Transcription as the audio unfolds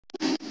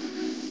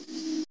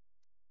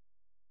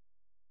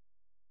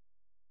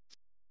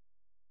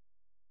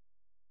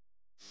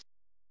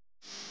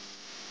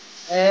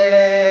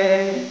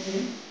Hey.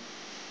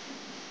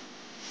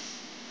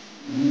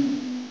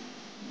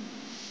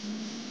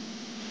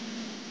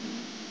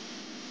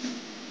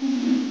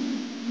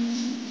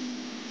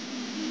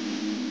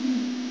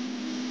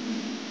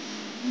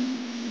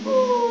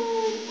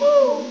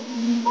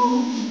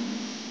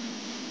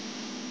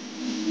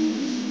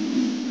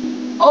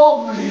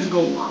 Oh, these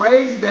go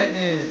crazy back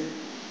then.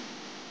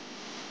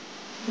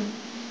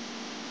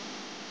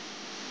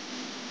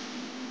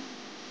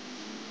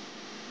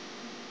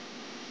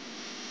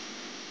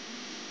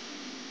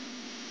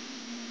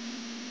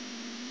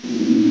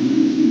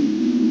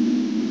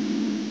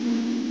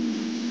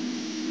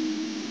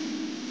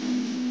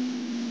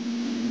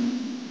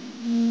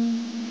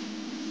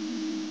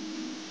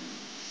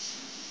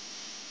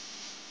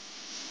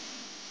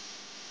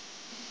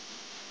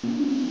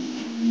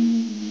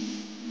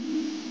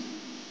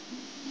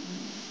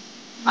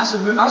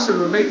 I should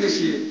remake this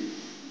shit.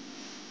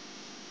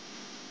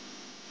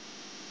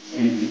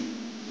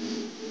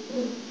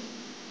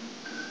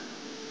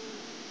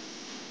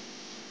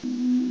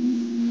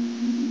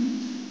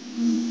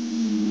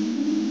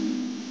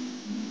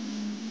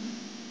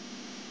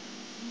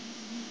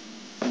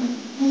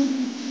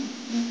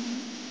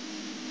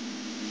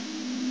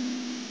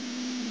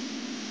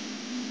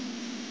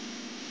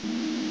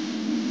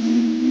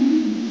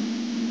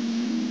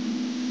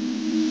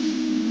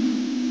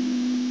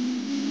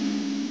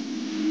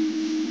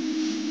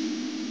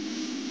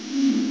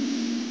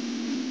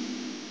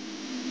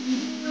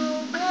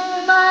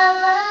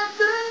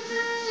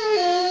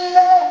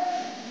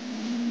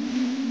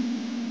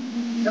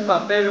 That's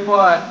my favorite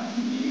part.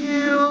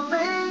 You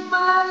make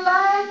my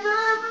life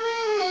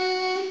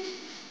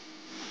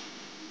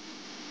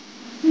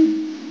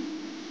complete.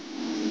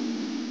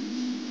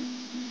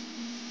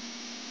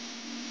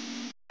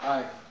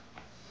 Alright.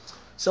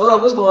 So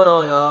what's going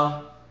on,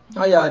 y'all?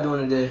 How y'all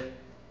doing today?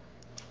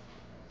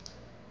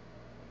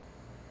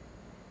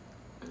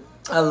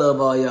 I love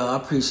all y'all. I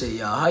appreciate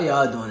y'all. How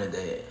y'all doing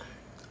today?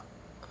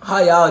 How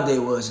y'all day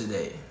was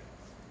today?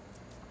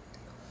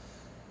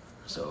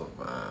 So,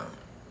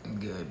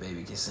 good,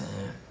 baby, kissing.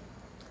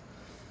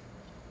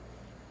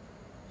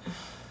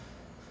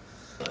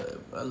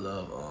 I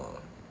love,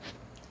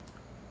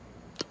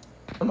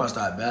 I'm gonna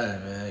start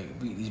battling, man.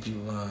 Beat these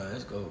people behind.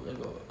 Let's go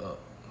up.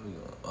 We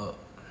go up.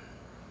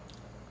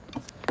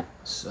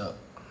 What's up?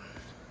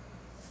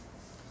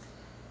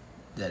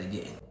 Daddy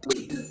getting.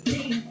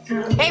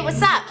 Hey,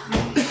 what's up?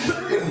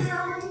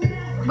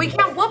 We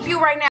can't whoop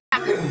you right now.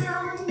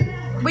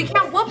 We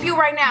can't whoop you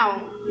right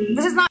now.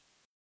 This is not.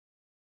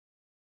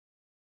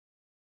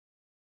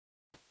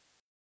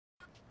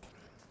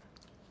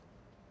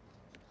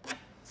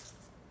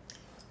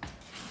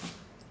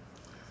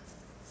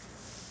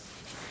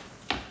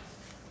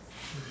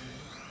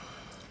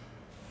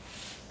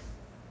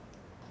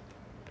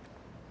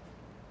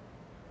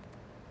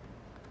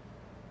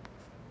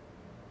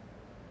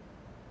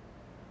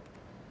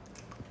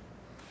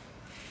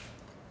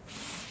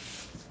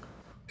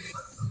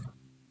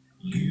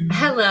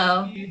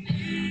 Hello.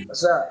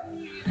 What's up?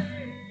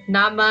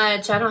 Not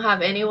much. I don't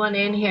have anyone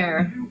in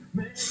here.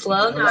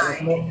 Slow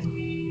night.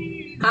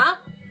 Huh?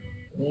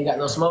 You ain't got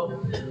no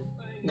smoke?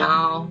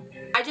 No.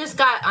 I just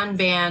got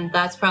unbanned.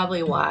 That's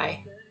probably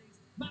why.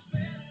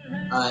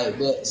 Alright,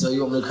 bet. So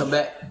you want me to come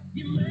back?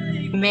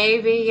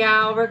 Maybe,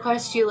 yeah. I'll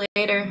request you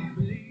later.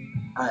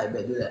 Alright,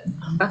 bet. Do that.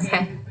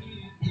 Okay.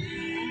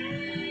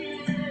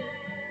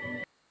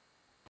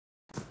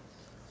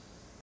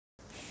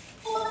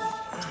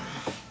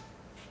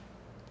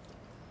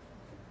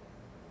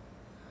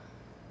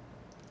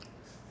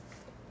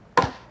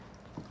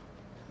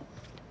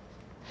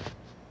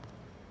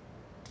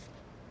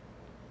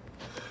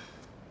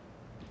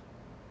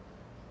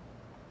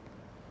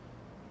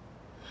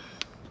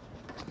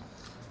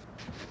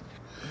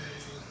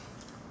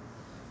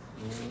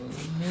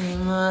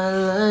 My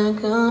life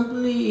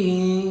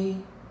complete.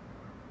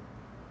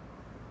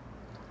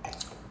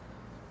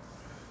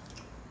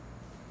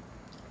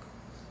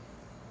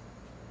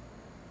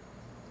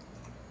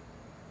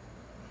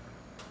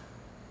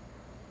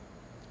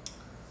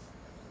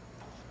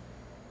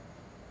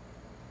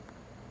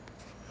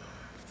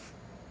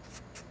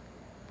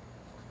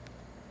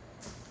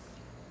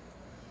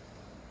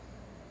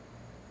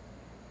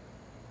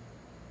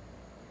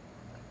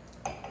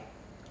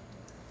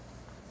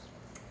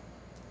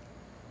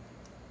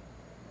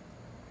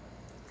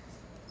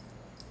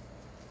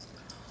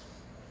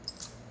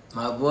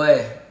 My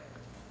boy.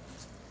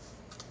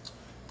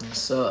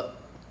 What's up?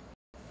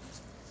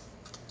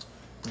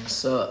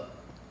 What's up?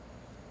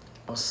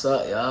 What's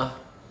up, y'all?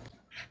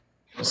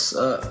 What's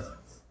up?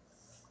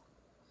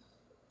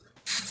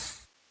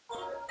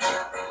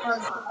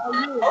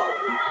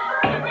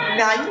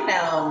 Now you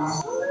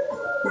know,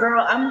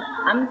 girl.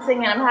 I'm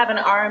singing. I'm having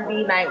an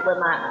R&B night with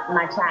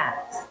my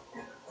chat.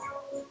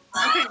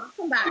 Okay,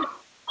 come back.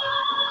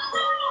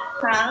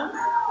 Huh?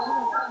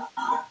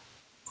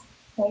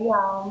 Hey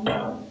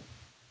y'all.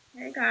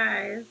 Hey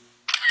guys.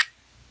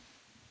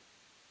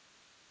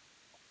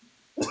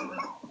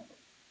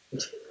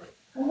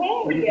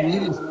 Hey,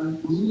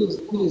 You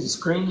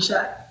just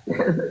screenshot?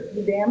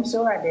 you damn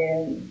sure I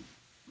did.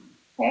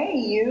 Hey,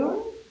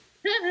 you.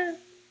 You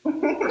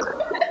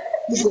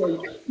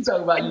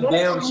talking about you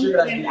damn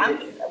sure I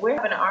did. We're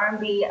having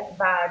R&B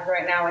vibes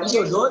right now. That's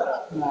your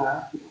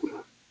daughter?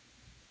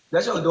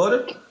 That's your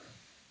daughter?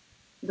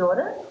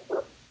 Daughter?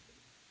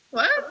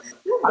 What?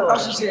 I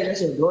thought she said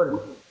that's your daughter.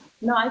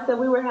 No, I said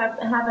we were having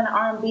an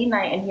R&B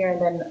night in here,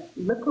 and then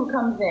look who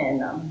comes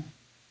in.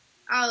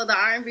 Oh, the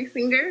R&B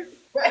singer?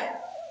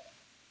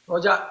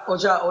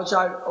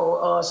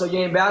 So you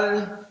ain't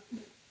battling?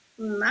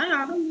 No,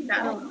 I don't need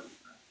that.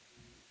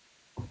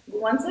 You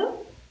want to?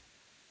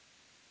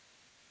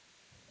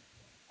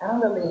 I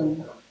don't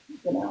really,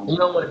 You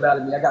don't want to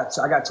battle me. I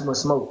got too much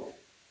smoke.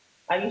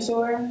 Are you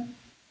sure?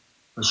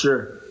 For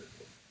sure.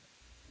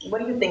 What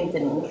do you think,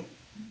 Denise?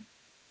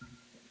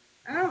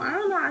 I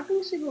don't know. I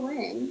think she will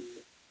win.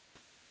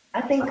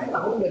 I think we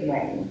would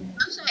win.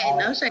 No shade.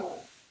 No shade.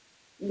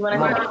 You want to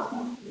try?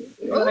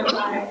 You want to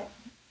try?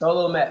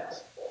 Solo match.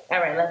 All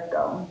right, let's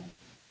go.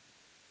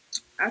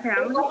 Okay,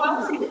 I'm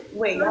gonna.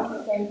 Wait, y'all on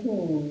the same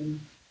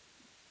team.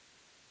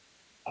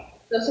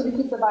 So should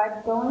we keep the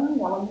vibes going?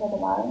 Y'all want to hear the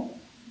vibes?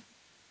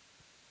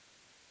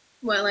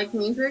 What, like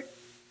music?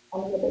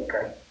 I'm the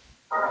baker.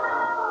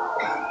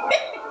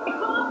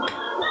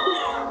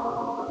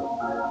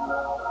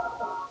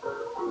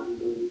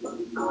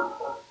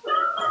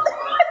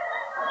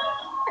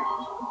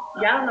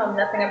 Y'all know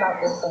nothing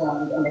about this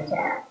song in the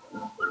chat.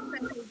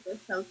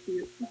 It's so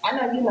cute. I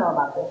know you know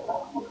about this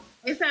song.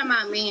 They said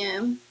my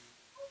man.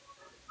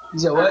 You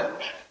said what?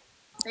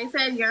 They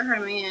said you're her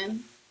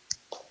man.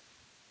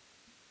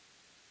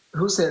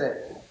 Who said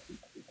that?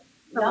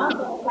 Y'all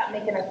don't stop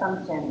making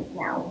assumptions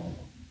now.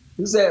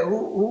 Who said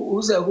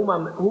who said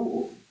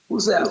who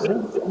said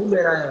who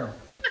man I am?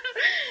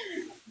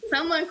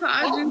 Someone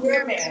called you Your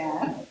your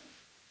man.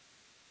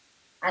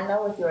 I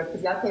know it's yours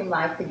because y'all came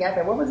live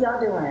together. What was y'all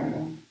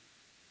doing?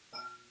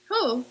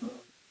 Who?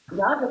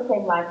 Y'all just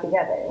came live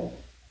together.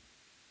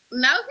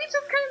 No, he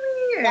just came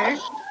in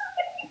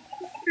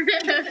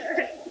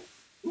here.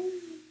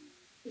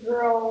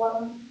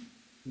 Girl.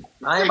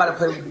 I ain't about to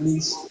play with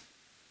Denise.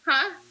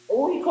 Huh?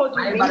 Oh, he called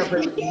you I ain't about to play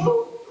with Nisi.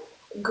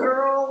 Denise.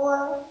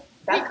 Girl.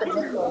 That's the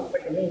nickname for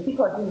Denise. He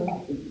called you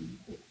Nisi.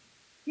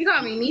 You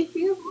call me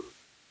Nisi?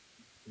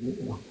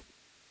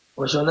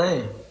 What's your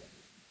name?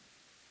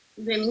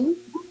 Denise?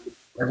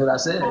 That's what I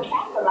said. That's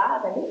a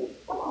lot of Denise.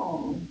 Come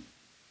on.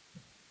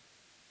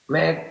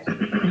 Man.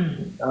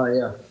 Oh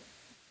yeah.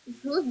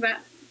 Who's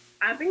that?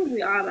 I think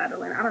we all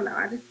battling. I don't know.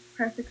 I just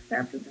press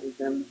accept or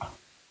something.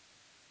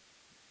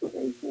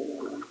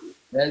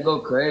 Let's go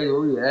crazy.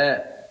 Where we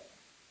at?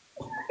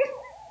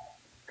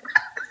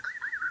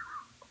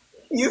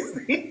 You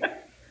see?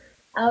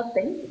 Oh,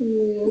 thank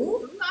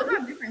you. We all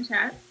have different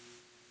chats.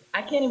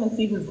 I can't even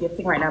see who's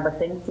gifting right now, but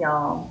thanks,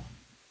 y'all.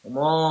 Come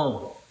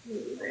on. Me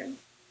either.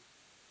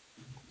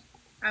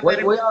 I Where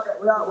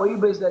better. you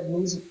based at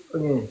Denise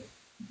again?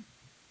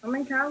 I'm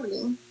in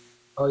Cali.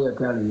 Oh yeah,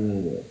 Cali,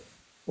 yeah.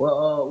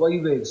 Well, where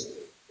you based?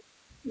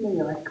 New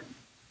York.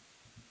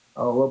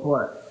 Oh, what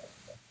part?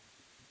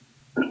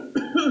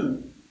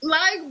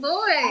 Like,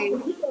 boy.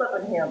 People up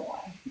in here.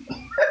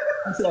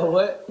 I said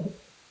what?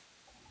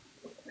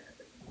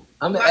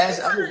 I'm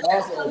just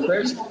asking a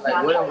question,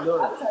 like what I'm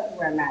doing. I'll tell you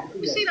where I'm at.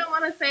 She don't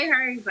want to say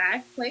her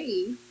exact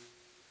place.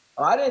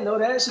 Oh, I didn't know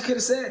that. She could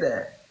have said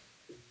that.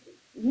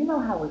 You know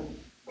how it.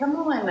 Come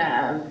on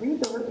now,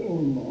 read the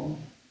room.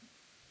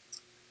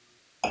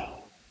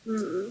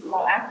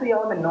 Well, actually,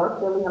 I'm in North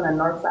Philly, on the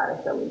north side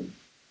of Philly.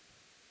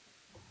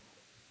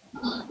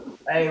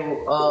 Hey,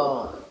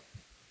 oh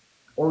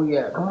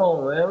yeah, come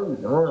on, man. What you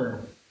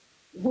doing?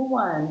 Who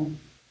won?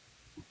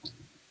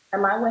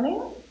 Am I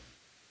winning?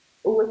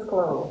 Ooh, it's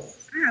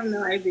close. I have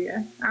no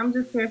idea. I'm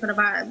just here for the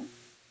vibes.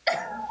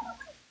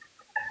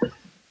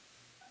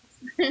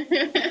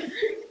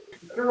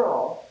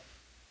 Girl.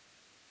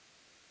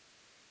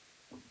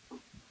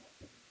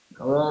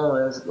 Come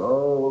on, let's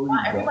go. What we Wow,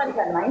 doing? everybody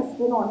got nice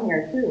skin on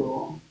here,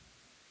 too.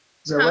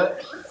 So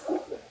what?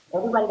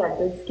 Everybody got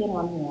good skin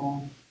on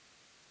here.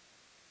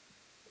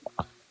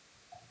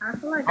 I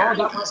feel like I don't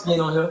got my skin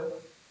on here.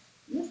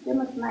 Your skin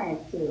looks nice,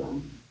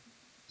 too.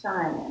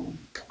 Shining.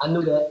 I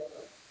knew that.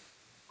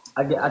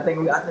 I think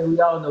we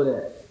all know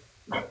that.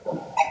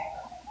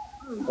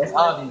 That's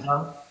obvious,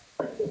 huh?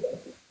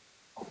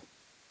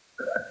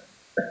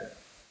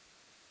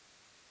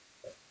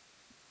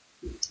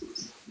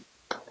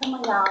 Come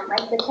on, y'all.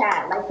 Like the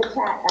chat. Like the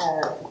chat.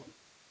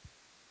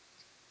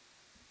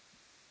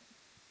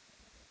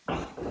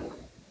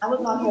 I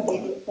was on here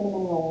baking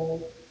cinnamon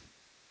rolls.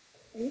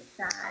 these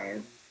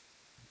guys.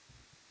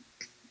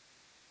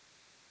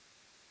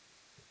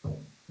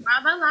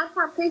 Wow, that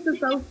laptop case is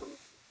so.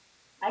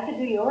 I could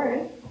do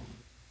yours.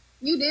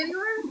 You did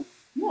yours?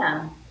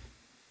 Yeah.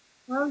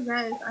 Oh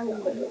yes, I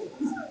know.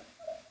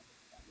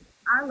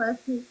 I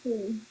love pink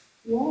too.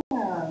 Yeah.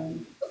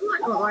 It's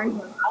like an orange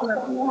one. I'll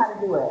let you know how to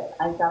do it.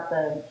 I got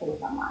the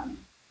case on mine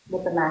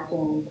with the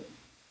matching.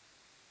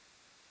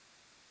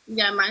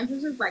 Yeah, mine's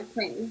is just like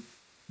plain.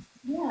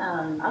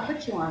 Yeah, I'll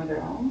put you on,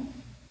 girl.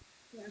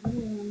 Yeah,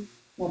 I'm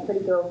Well,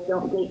 pretty girls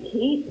don't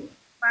gatekeep.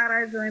 glad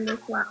I joined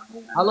this live.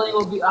 How long you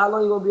gonna be? How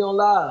long you gonna be on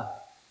live?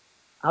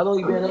 How long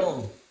you been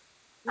on?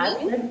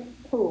 I Me? said,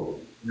 who?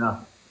 Yeah,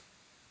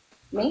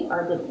 Me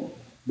or Denise?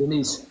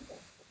 Denise.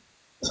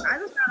 I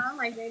just got on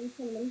like maybe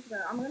 10 minutes ago.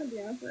 I'm gonna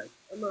be on for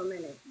a little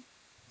minute.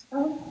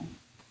 Oh,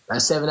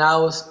 Like 7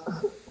 hours.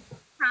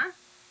 Huh?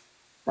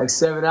 Like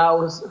 7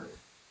 hours.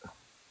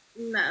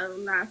 No,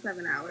 not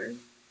 7 hours.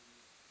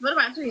 What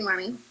about you,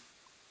 Imani?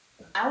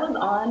 I was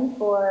on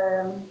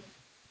for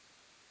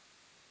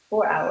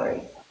 4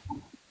 hours.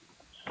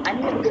 I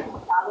need to get my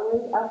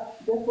followers up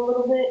just a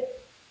little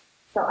bit,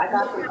 so I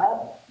got them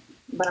up,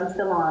 but I'm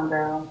still on,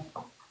 girl.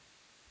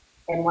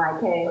 And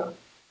YK.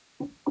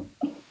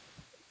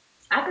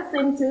 I could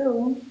sing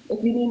too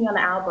if you need me on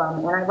the album,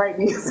 and I write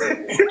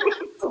music.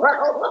 So,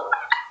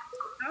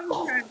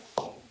 Okay.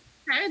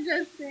 Hey,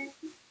 Justin.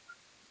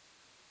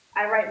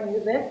 I write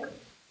music.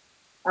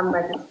 I'm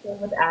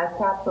registered with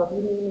ASCAP, so if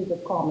you need me,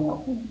 just call me,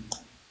 okay?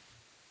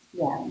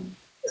 Yeah.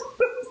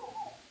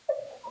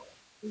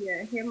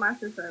 Yeah, hit my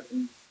sis up.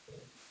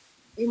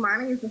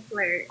 Imani is a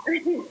flirt.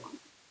 That's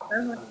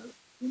what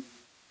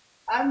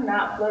I'm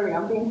not flirting.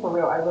 I'm being for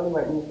real. I really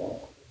write music.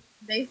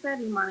 they said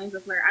Imani's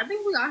a flirt. I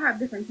think we all have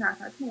different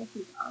tasks. I can't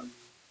see those.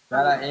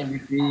 Shout out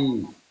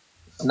MVP.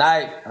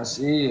 Snipe. I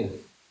see you.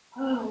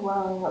 Oh,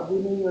 well, we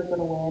knew you were going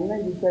to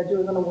win. You said you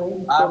were going to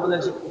win. I'm gonna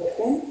let you.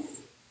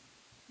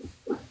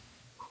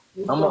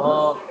 I'm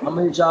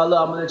gonna hit y'all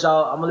up. I'm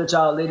gonna let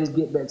y'all ladies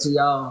get back to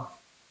y'all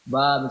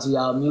vibe and to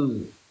y'all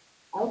music.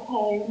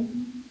 Okay.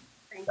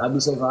 Y'all be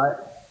safe, alright?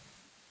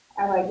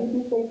 All right. You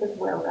be safe as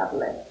well. God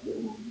bless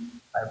you.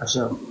 Alright, for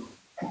sure.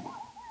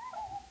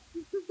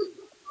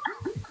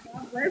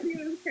 God bless you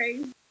is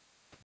crazy.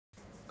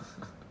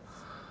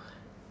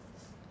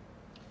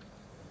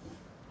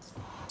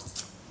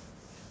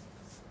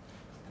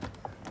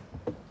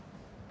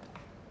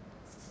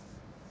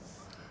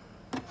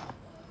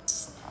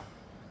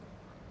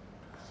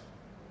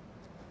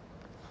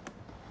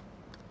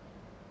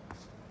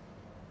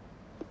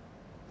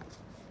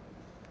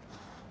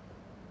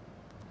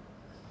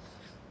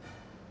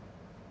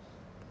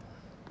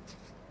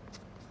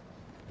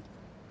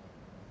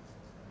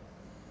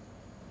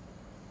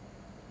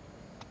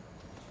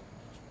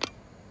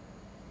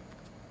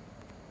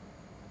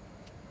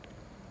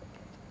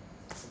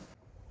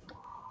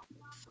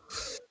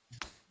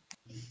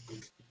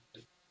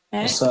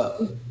 Hey, What's up?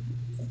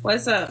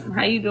 what's up?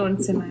 How you doing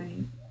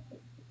tonight?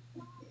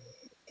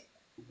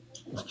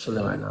 I'm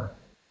chilling right now.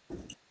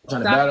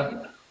 Trying to Sorry.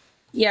 battle?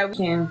 Yeah, we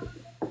can.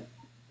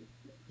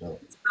 No.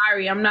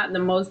 Sorry, I'm not the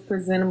most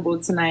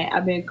presentable tonight.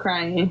 I've been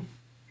crying.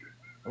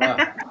 Wow.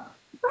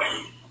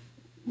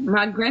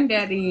 My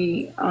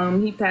granddaddy,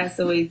 he passed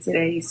away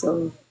today,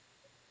 so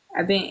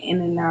I've been in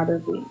and out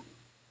of it.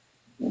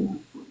 You know.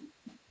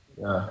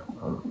 Yeah.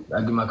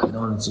 I give my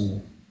condolence to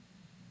you.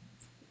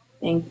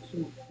 Thank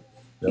you.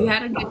 Yeah. You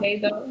had a good day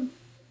though?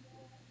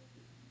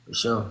 For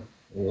sure.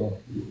 Yeah.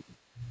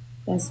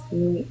 That's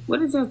good.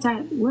 What is your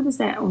what is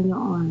that on your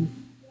arm?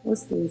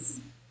 What's this?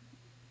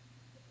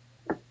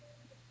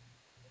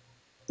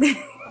 You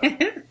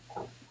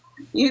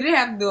didn't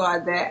have to do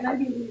all that.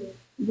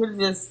 You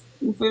just,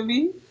 you feel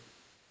me?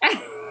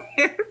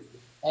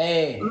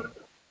 Hey.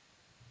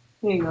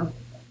 Here you go.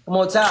 Come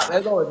on, tap.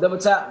 Let's go. Double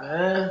tap,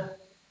 man.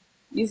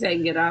 You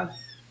said get off.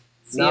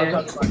 Now I'm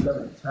Yeah. talking about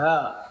double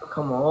tap.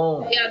 Come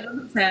on. Yeah,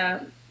 double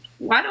tap.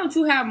 Why don't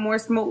you have more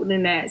smoke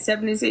than that?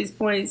 76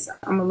 points.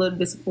 I'm a little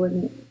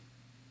disappointed.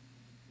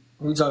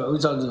 Who you talking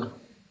to?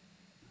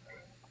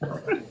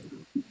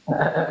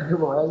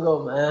 Come on, let's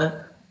go,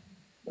 man.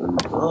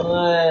 Come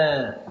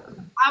on.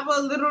 I'm a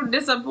little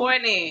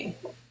disappointed.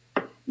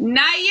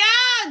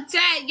 Naya,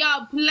 chat,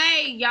 y'all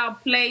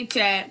play,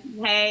 chat.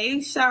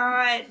 Hey,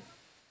 Sean.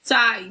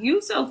 Sean,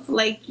 you so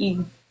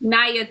flaky.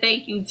 Naya,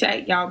 thank you,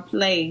 chat, y'all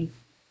play.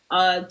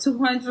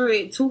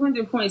 200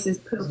 points is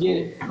pitiful. Get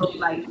it. So,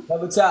 like,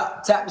 Double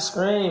tap. Tap the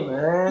screen, you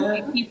man.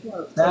 can keep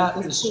up. Tap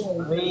Like, the it's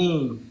cool.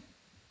 screen.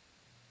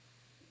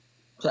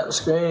 Tap the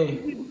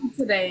screen.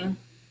 Today.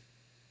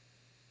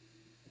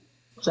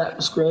 Tap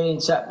the screen.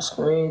 Tap the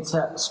screen.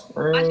 Tap the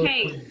screen.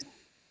 Okay.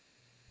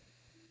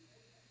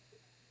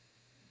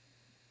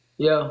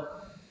 Yo,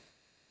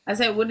 I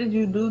said, what did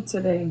you do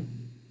today?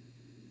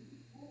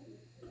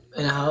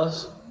 in the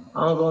house.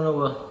 I don't go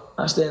nowhere.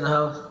 I stay in the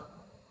house.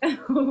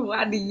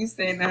 Why do you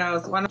stay in the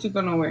house? Why don't you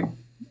go nowhere?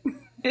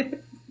 I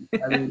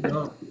really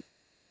don't.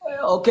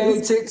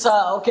 Okay,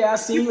 TikTok. Okay, I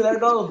see you. Let's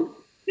go.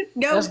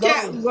 Go, Let's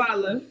chat, go.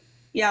 Guala.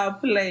 Y'all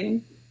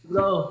play. Let's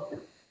go.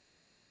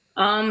 Answer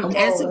on, the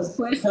let's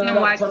question, turn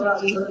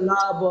YK. the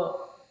knob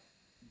up.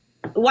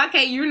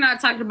 YK, you're not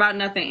talking about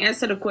nothing.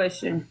 Answer the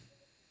question.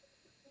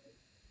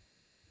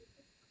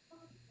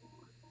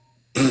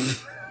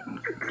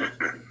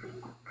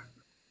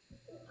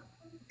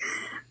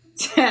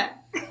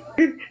 Chat.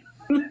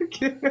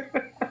 Look at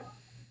her.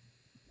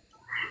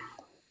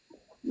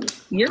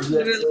 You're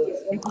literally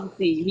an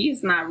NPC.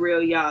 He's not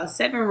real, y'all.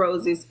 7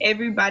 roses.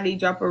 Everybody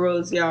drop a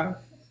rose, y'all.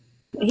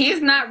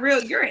 He's not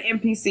real. You're an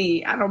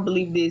NPC. I don't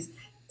believe this.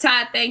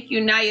 Todd, thank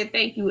you. Naya,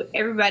 thank you.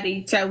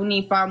 everybody. Chat, we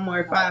need 5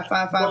 more. 5,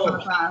 5, 5,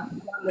 5,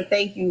 5.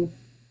 Thank you.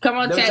 Come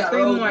on, chat.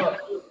 3 more.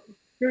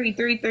 3,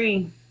 3,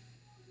 3.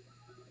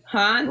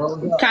 Huh?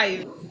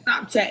 Kaya,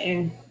 stop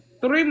chatting.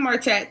 3 more,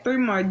 chat. 3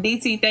 more.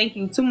 DT, thank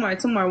you. 2 more.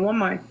 2 more. 1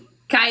 more.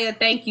 Kaya,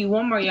 thank you.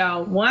 1 more,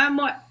 y'all. 1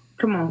 more.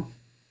 Come on.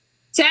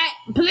 Chat,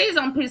 please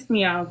don't piss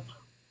me off.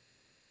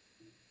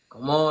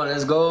 Come on,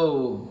 let's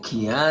go.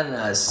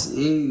 Kiana, I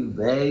see you,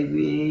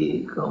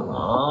 baby. Come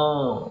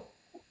on.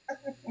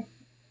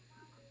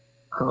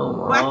 Come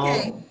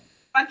on.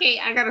 Okay,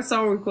 I got a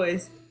song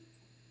request.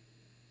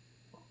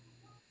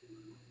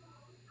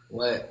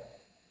 What?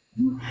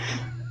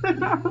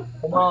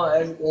 Come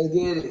on, let's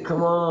get it.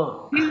 Come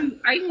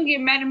on. Are you gonna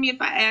get mad at me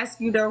if I ask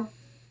you though?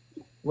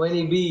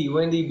 Wendy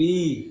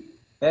B.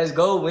 Let's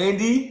go,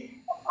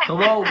 Wendy.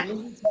 Come on,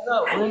 Wendy. Turn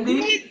up,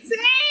 Wendy.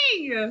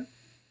 DT!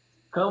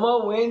 Come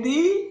on,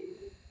 Wendy.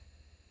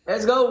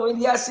 Let's go,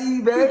 Wendy. I see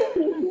you, baby.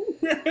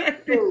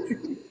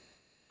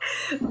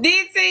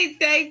 DT,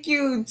 thank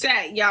you,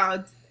 chat,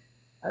 y'all.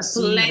 I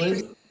see you,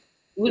 Wendy.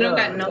 We don't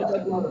got no.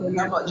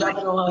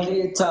 Dropping on her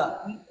head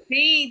top.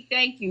 DT,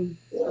 thank you.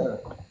 Yeah.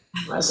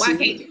 YK,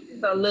 this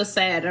is a little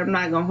sad. I'm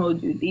not gonna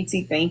hold you.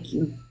 DT, thank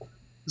you.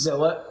 You said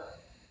what?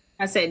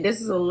 I said this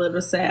is a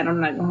little sad. I'm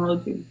not gonna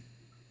hold you.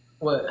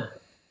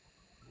 What?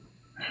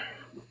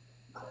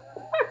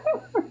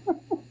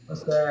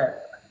 What's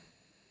that?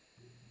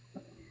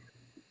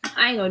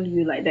 I ain't gonna do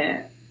you like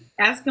that.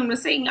 Ask him to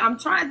sing. I'm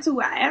trying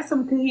to. I asked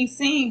him could he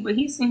sing, but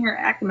he's sitting here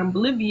acting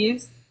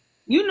oblivious.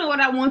 You know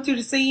what I want you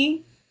to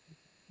sing?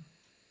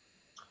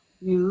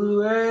 You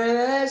were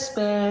that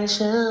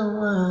special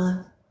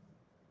one.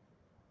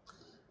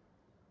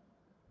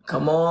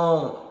 Come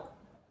on.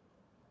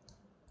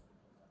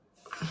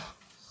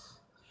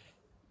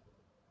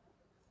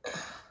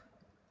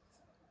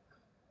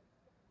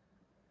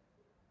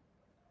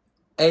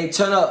 Hey,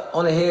 turn up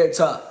on the head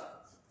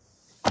top.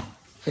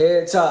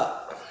 Head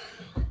top.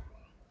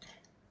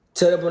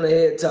 Turn up on the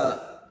head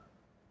top.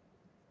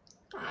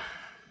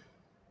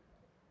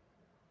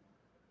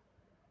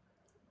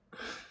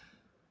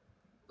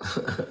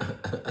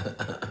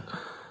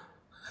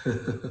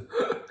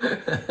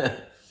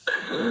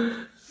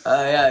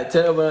 Yeah,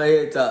 turn up on the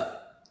head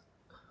top.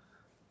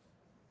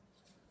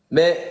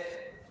 Man,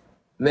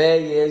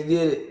 yeah, let's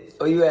get it.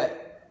 Where you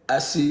at? I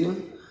see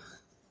you.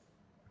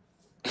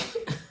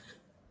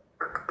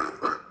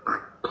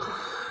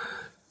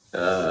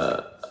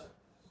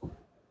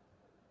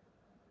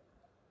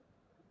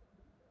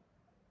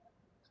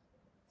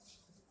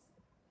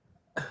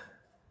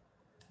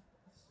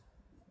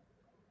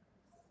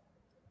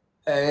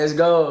 Hey, let's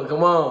go.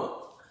 Come on.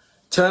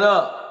 Turn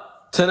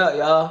up. Turn up,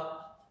 y'all.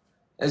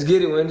 Let's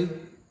get it, Wendy.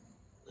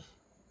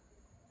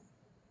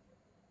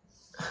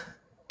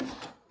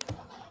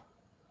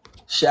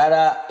 Shout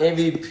out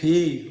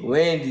MVP,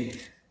 Wendy,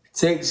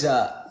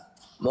 TikTok,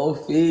 Mo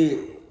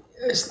Feed.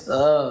 It's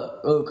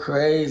love. Go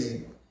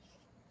crazy.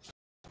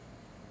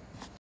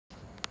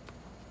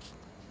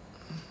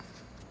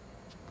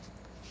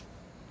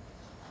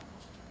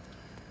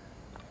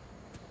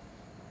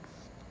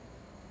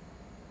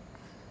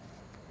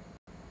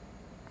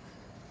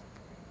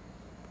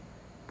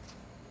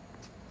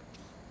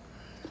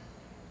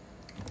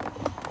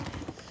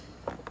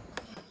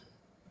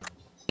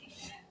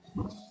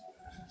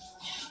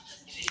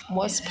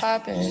 What's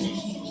poppin'?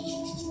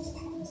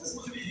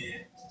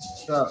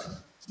 What's up?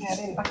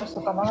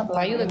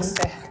 Why you look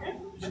sad?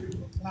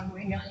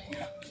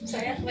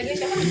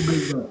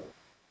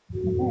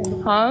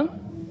 Huh?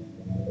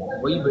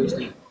 Where you based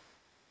in?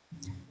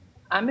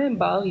 I'm in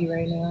Bali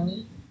right now.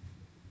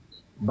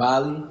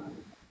 Bali?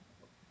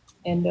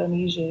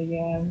 Indonesia,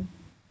 yeah.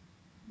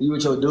 You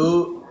with your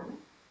dude?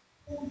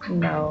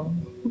 No.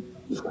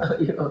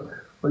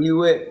 Where you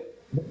with?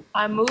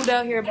 I moved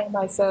out here by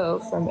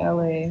myself from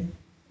LA.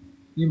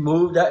 You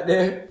moved out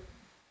there?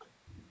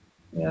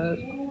 Yep.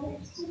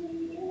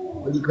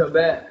 When you come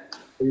back?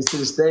 Or you to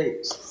the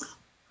States?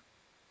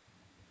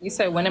 You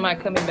said, when am I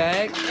coming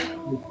back?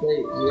 The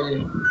States,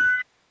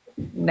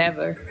 yeah.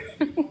 Never.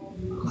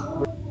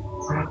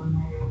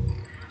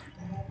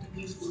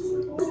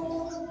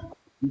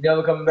 You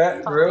never coming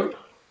back, for real?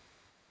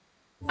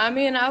 I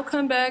mean, I'll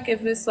come back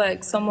if it's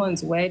like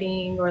someone's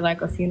wedding or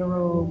like a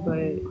funeral,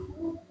 but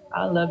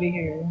I love it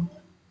here.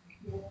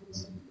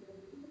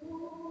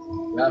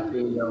 I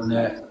feel you on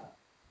that.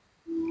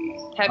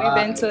 Have you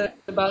been to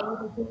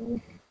Bali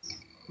before?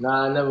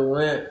 Nah, I never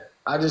went.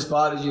 I just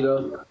followed you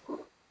though.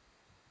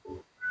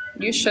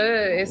 You should.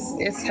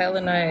 It's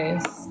hella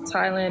nice.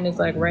 Thailand is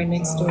like right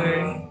next door.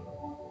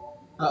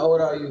 How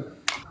old are you?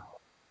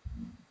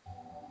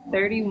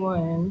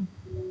 31.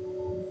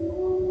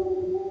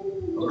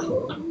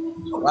 Okay.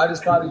 I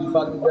just followed you,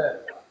 followed me back.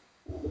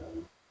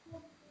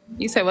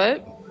 You say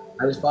what?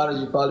 I just followed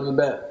you, followed me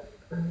back.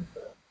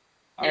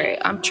 All right,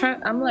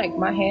 I'm like,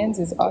 my hands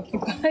is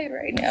occupied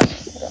right now.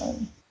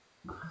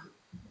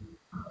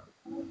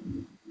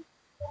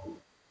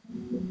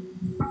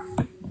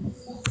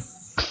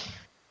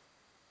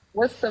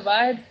 What's the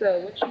vibes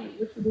though? What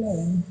you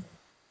doing?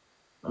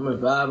 I'm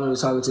just vibing and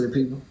talking to the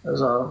people. That's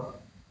all.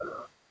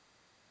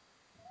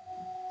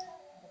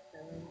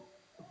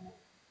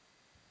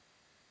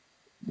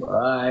 All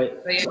right.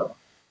 So yeah,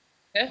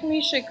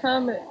 definitely should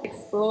come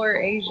explore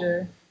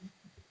Asia.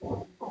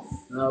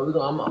 No, it's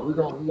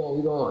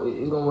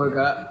gonna work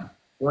out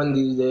one of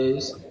these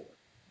days.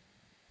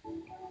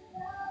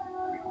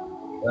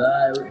 All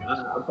right,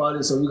 I called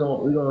it, so we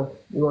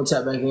gonna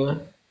tap back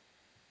in.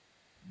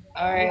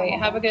 All right.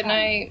 Have a good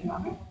night.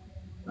 All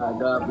right,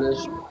 God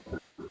bless you.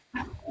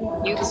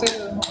 You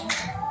too.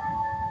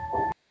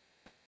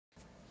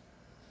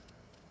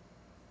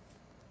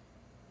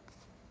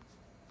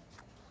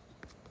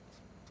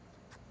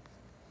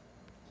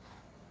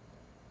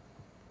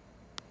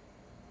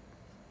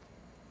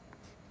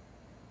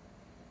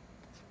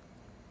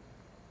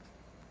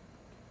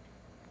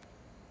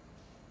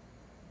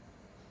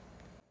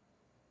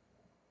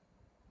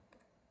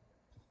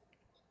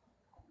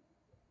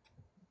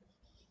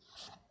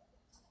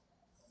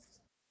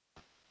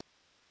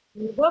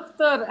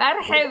 دكتور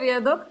ارحب يا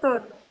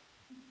دكتور.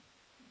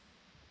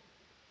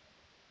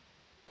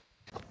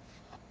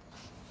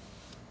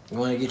 We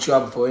want to get you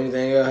out before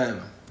anything else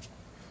happens.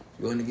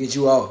 We want to get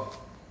you out.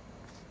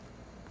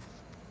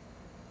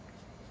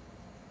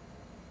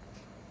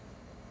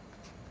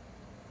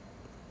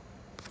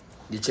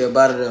 Get your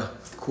body there,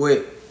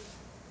 quick.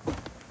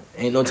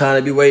 Ain't no time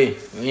to be waiting.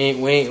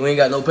 We ain't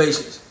got no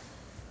patience.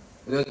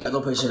 We ain't got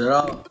no patience at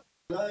all.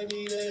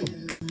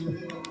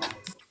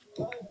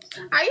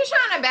 Are you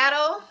trying to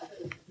battle?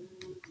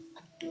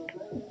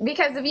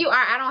 Because if you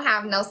are, I don't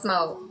have no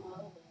smoke.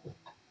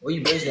 Where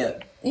you based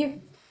at?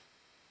 You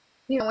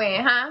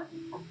win, huh?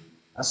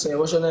 I said,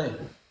 what's your name?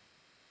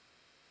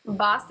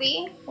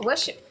 Bossy?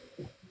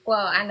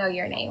 Well, I know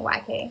your name,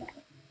 YK.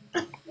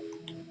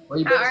 Where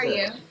you How based are at?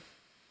 you?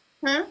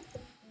 Hmm?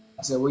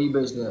 I said, where you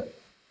based at?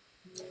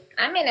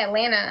 I'm in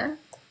Atlanta.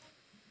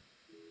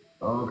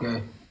 Oh,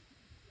 okay.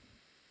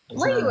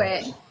 Where you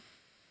at?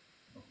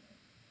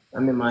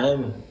 I'm in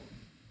Miami.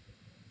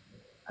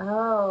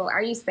 Oh,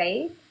 are you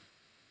safe?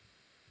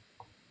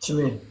 What you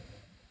mean?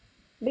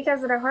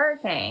 Because of the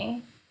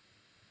hurricane.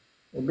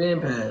 It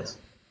been passed.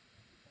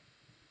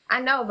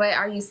 I know, but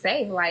are you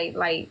safe? Like,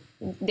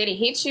 did it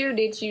hit you?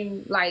 Did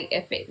you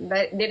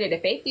did it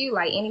affect you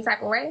like any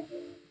type of way?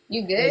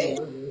 You good?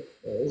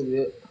 It's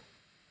good.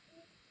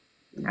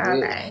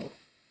 Okay.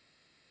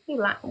 He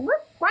lying.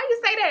 What? Why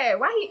you say that?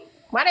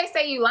 Why they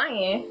say you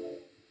lying?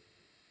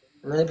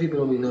 Man, people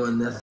don't be knowing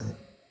nothing.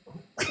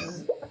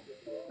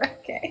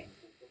 Okay.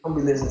 Don't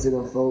be listening to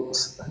them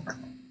folks.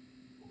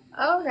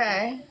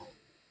 Okay.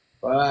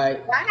 All right.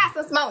 Well, I got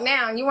some smoke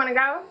now. You want to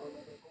go?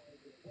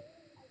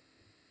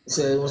 You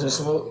said you want some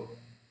smoke?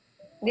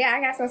 Yeah,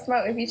 I got some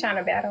smoke if you trying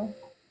to battle.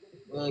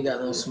 We ain't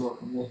got no smoke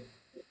for me.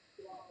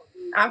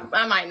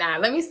 I might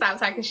not. Let me stop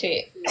talking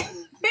shit.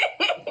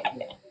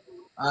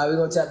 All right, we're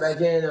going to tap back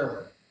in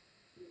though.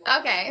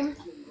 Okay.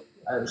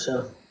 All right,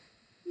 sure.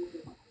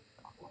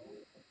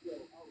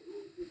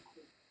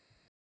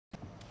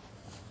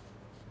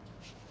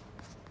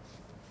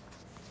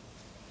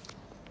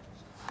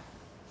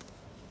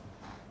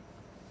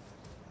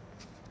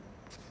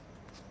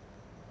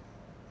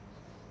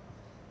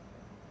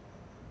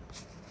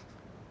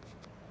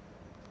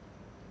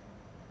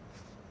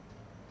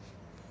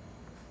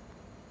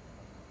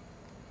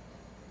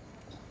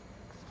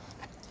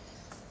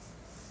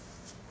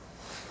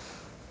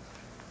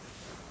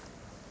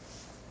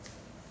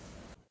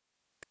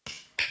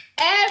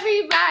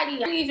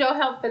 Everybody, I need your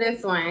help for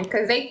this one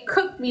because they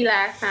cooked me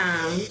last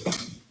time.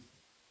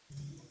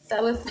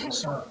 So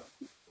What's up?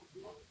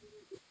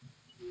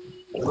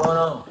 What's going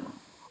on?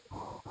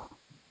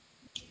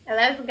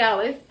 let's go.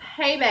 It's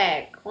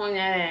payback on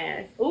that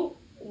ass. Oop,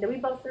 did we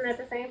both send it at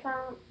the same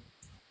time?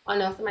 Oh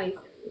no, somebody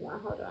sent me one.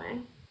 Hold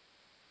on.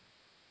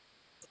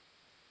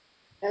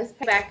 Let's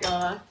payback,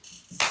 y'all.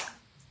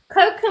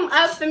 Cook him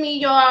up for me,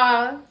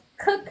 y'all.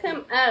 Cook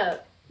him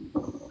up.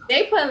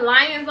 They put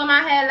lions on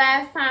my head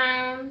last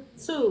time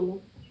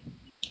too.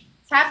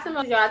 Tap some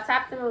emojis, y'all.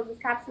 Tap some emojis.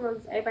 Tap some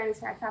emojis. Everybody in the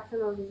chat. Tap some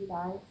emojis, you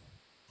guys.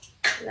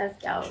 Let's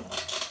go.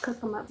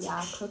 Cook him up,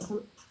 y'all.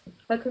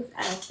 Cook his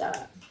ass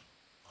up.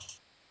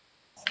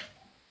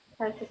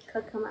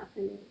 Cook him up for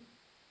me.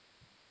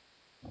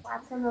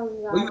 Tap some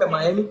emojis, y'all. Where you at,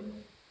 Miami?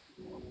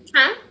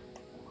 Huh?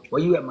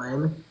 Where you at,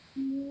 Miami?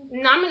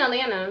 No, I'm in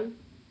Atlanta.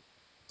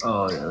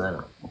 Oh,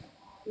 Atlanta.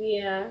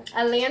 Yeah.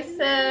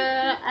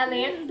 Atlanta.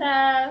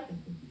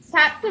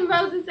 Tap some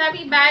roses,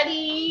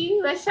 everybody.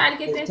 Let's try to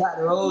get this. Tap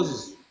the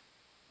roses.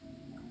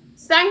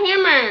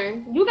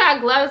 Hammer. You got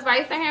gloves,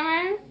 right,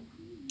 Hammer?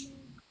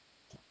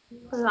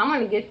 Because I'm going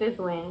to get this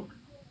win.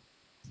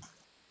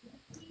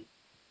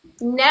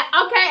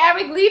 Okay,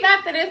 Eric, leave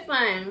after this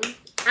one.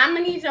 I'm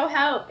going to need your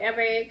help,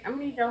 Eric. I'm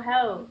going to need your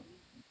help.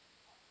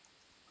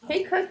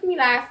 He cooked me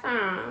last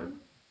time.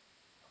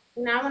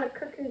 Now I want to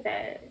cook his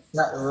ass.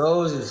 Tap the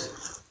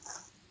roses.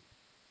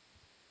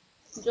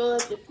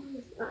 Georgia.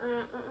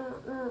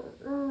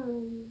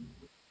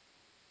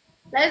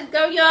 Let's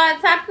go, y'all.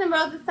 Tops and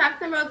roses,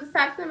 tops and roses,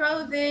 tops and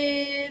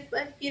roses.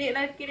 Let's get it,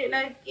 let's get it,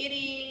 let's get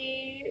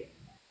it.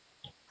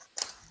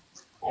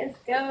 Let's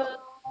go.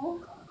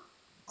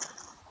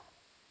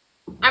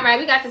 All right,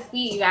 we got the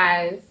speed, you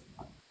guys.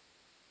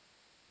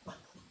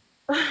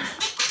 All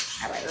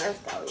right, let's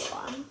go,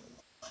 y'all.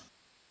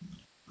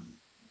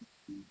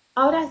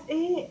 Oh, that's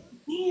it.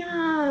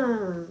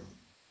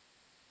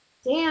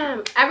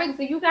 Damn. Eric,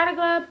 do you got a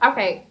glove?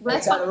 Okay,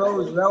 let's go.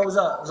 Rose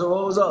up. So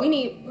rose up. We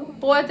need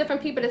 4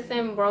 different people to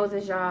send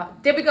roses, y'all.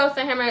 There we go,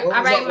 send him.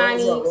 All right,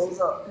 Money.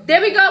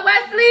 There we go,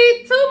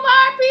 Wesley. 2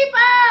 more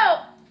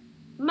people.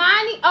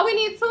 Money. Oh, we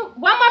need 2.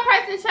 One more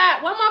person,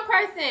 chat. One more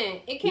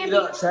person. It can't be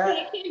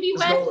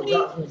Wesley.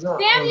 Samuel,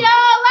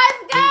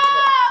 let's go.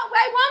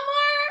 Wait, one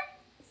more.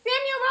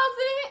 Samuel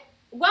Rosen.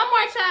 One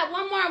more, chat.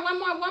 One more. Go.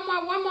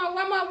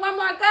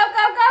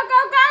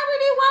 We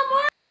need one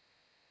more.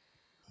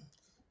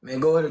 Man,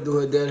 go ahead and do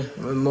her daddy.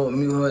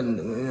 Mute her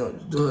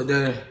and do her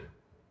daddy.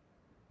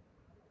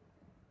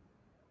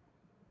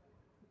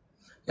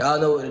 Y'all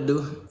know what to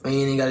do. Man,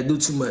 you ain't gotta do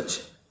too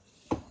much.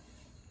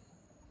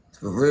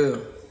 For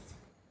real.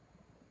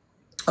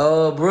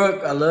 Oh,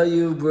 Brooke, I love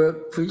you,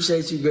 Brooke.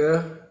 Appreciate you,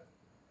 girl.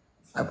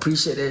 I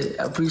appreciate it.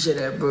 I appreciate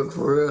that, Brooke,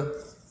 for real.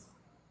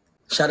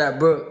 Shout out,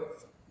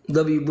 Brooke.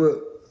 W.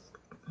 Brooke.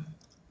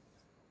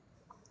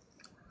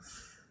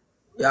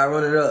 Y'all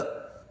run it up.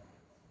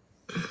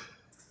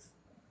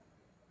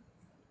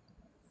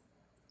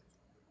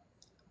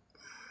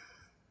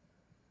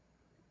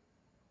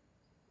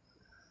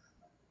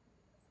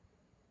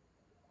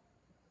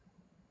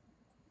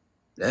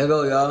 There you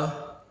go, y'all.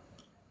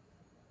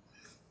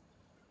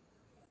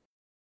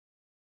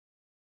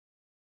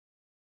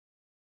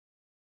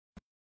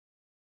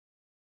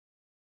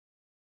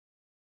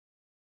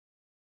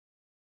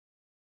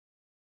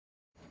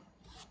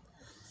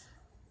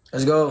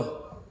 Let's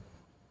go.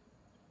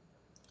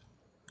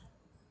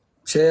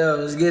 Chill,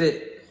 let's get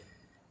it.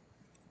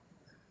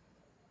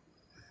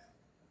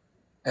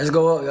 Let's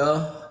go up,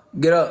 y'all.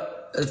 Get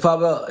up. Let's pop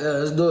up. Yeah,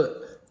 let's do it.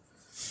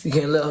 You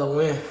can't let her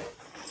win.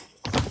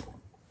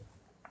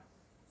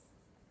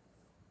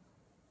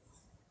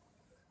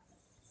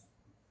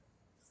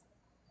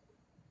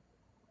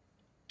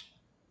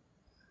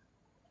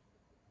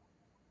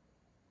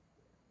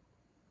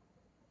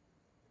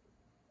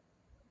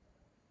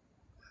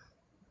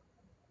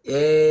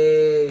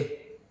 Yay.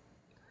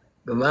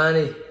 Good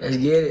morning. Let's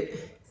get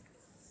it.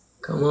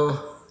 Come on.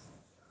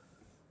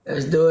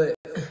 Let's do it.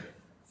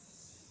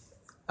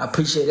 I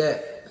appreciate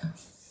that.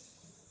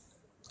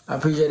 I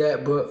appreciate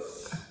that, Brooke.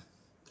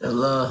 That's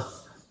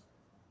love.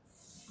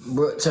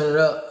 Brooke, turn it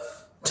up.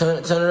 Turn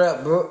it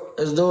up, Brooke.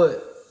 Let's do it.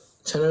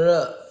 Turn it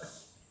up.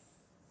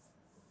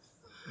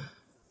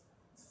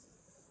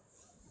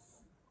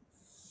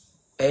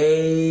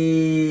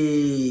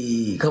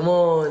 Hey, come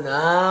on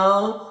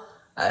now.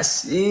 I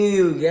see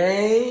you,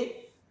 gang.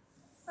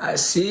 I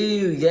see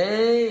you,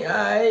 gang. All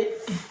right.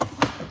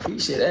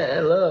 Appreciate that.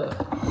 That love.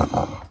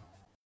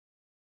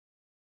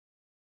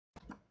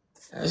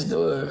 Let's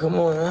do it. Come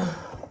on, huh?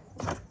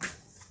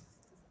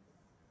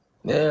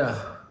 Yeah.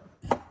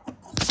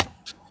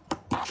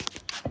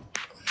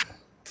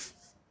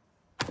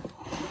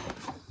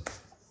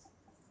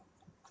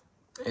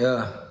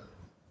 Yeah.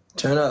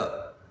 Turn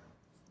up.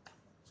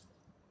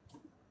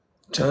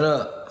 Turn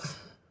up.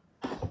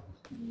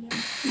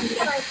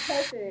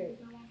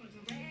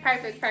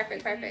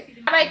 Perfect.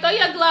 All right, throw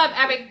your glove,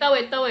 Eric. Throw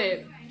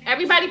it.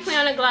 Everybody play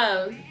on the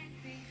glove.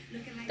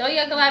 Throw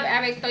your glove,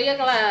 Eric. Throw your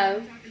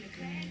glove.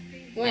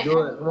 Do it.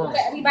 Come on.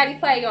 Everybody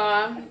play,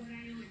 y'all.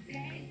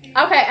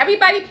 Okay,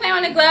 everybody play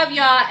on the glove,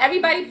 y'all.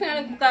 Everybody play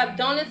on the glove.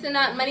 Don't listen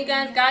up. Money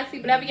Guns,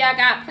 Galaxy, whatever y'all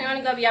got. Play on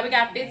the glove, y'all. We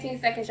got 15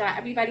 seconds, y'all.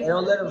 Everybody. Hey,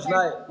 don't let them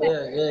snipe.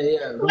 Yeah.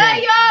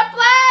 Play, y'all.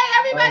 Play.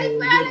 Everybody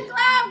play on the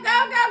glove.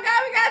 Go. We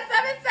got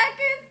 7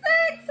 seconds.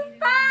 6,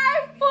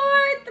 5, 4,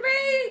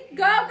 3.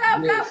 Go.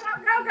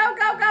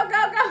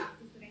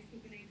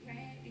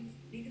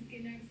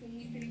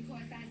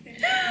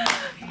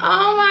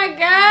 Oh my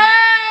God.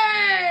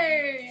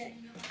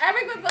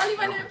 Eric was the only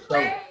one that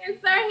played.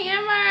 Sir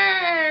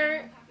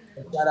Hammer.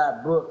 Shout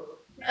out,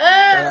 Brooke.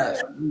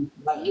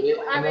 You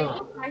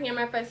Sir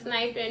Hammer for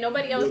sniping.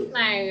 Nobody else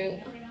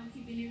sniped.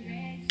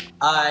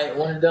 Alright,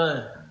 one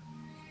done.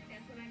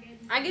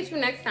 I'll get you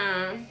next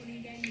time.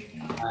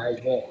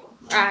 Alright, bet.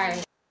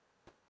 Alright.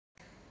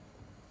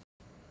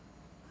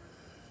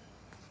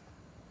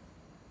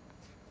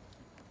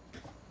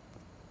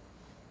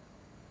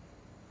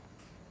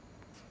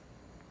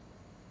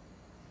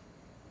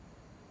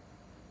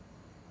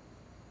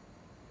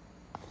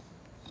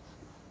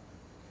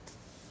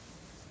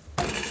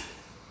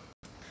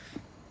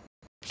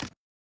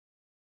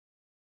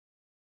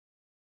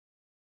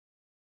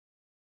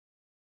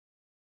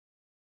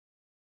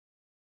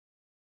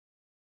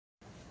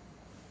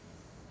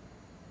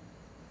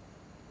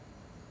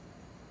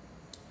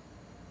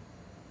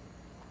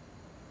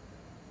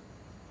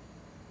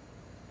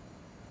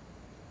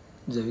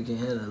 So we can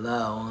handle the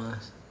loud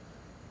ones.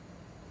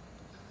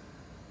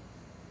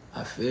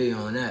 I feel you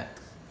on that.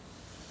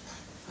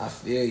 I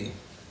feel you.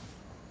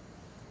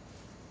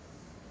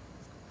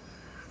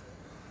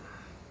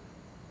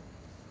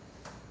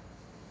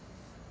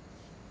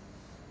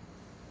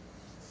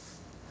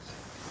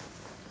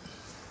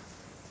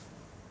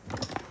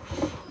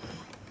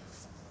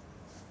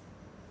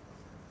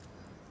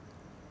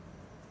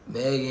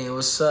 Megan,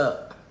 what's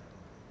up?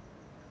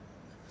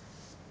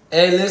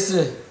 Hey,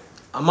 listen,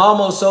 I'm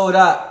almost sold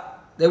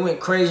out. They went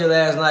crazy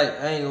last night.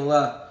 I ain't gonna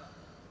lie.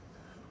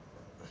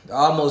 I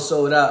almost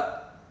sold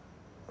out.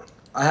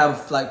 I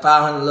have like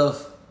 500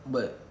 left,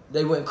 but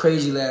they went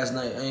crazy last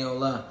night. I ain't gonna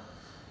lie.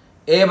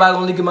 Everybody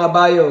gonna look at my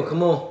bio.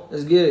 Come on,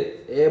 let's get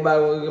it. Everybody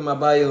gonna look at my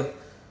bio.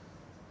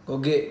 Go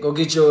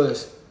get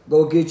yours.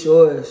 Go get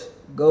yours.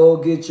 Go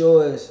get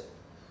yours.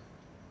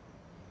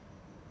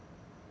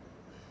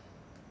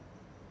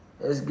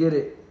 Let's get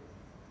it.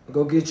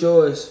 Go get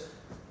yours.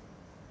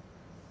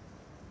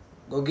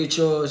 Go get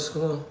yours.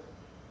 Come on.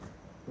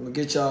 Go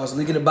get y'all's.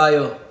 Link in the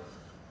bio.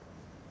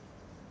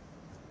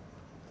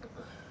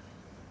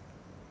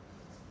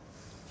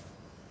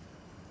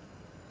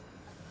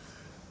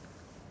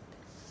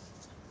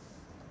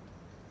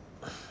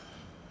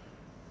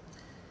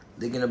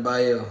 Link in the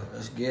bio.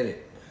 Let's get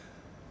it.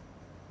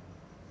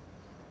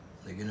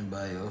 Link in the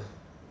bio.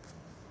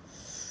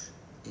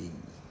 Hey,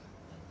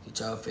 get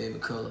y'all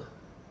favorite color.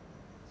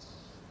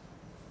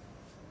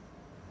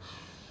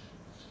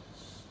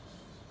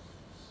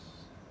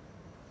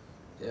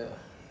 Yeah.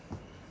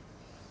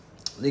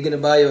 Link in the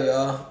bio,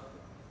 y'all.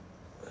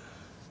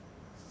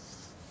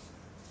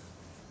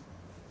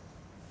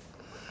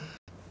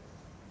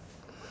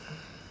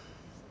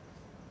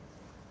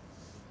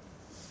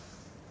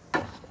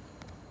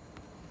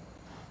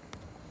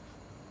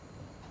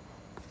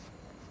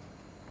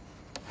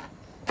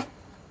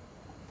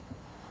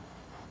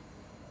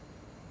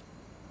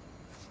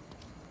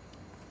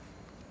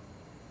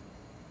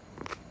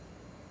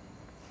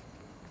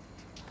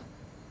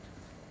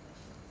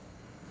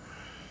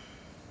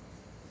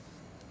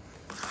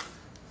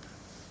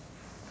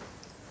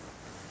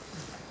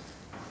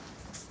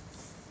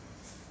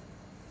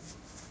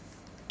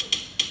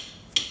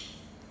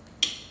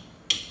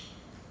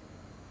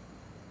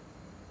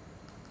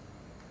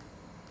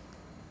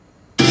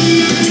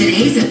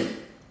 Today's a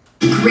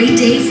great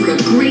day for a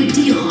great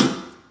deal on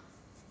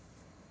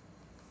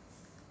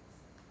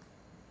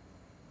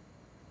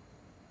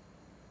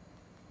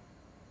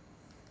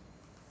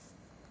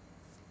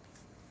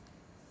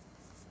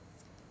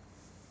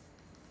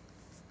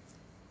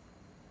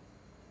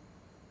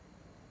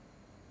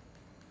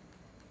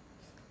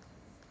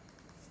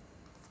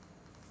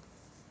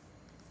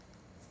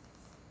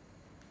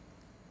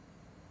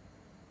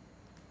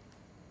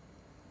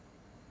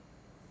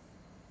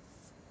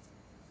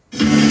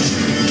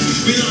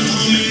We love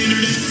home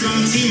internet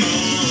from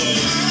T-Mobile.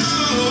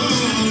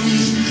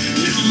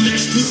 Now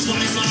Mesh boosts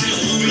Wi-Fi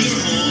over your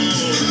home.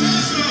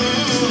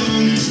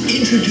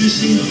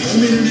 Introducing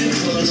Home Internet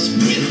Plus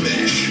with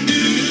Mesh.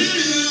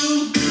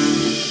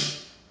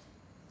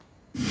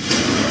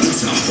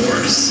 It's a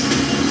horse.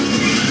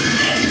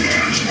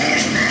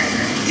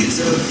 It's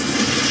a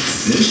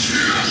fish.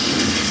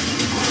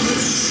 A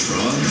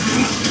frog.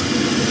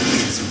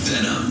 It's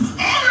Venom.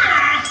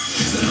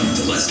 Venom,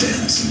 The Last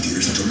Dance, in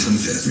theaters October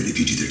 25th, rated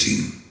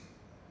PG-13.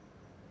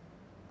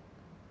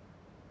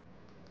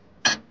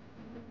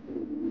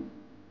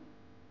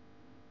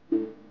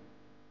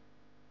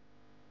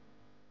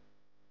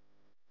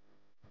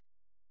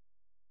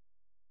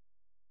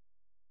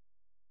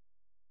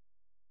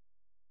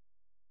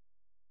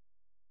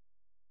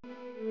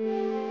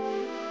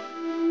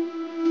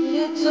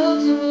 You talk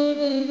to me,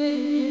 baby.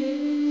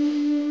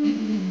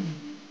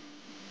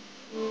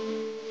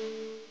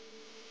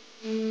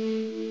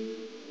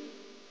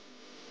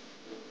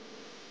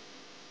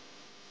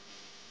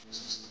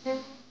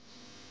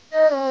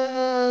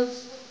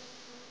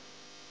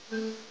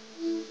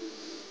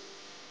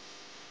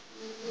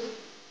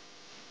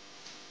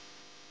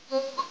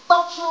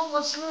 Thought you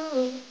was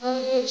me. I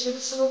hate you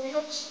so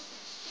much.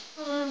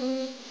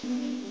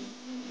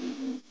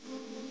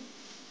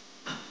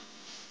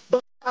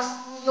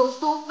 You're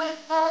stupid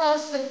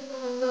ass and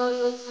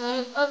you're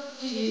saying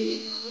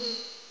ugly.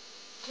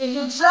 Can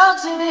you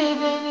talk to me,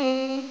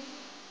 baby?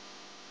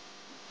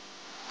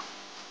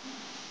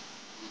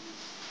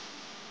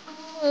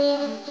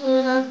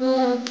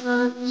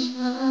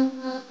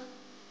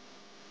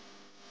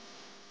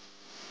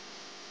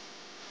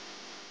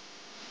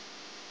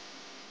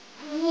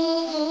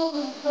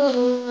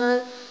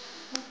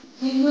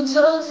 Can you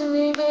talk to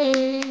me,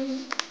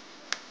 baby?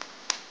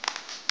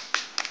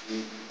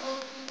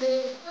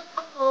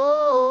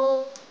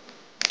 Oh,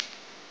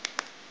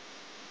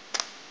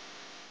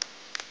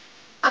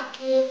 I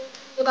can't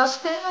if I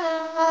stay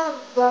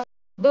alive,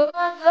 but I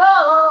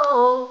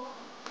know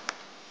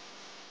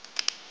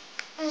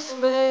it's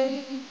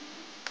me.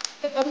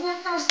 If I'm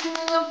not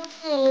still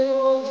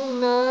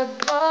feeling my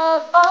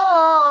love,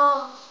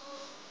 oh,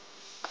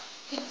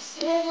 can you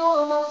say you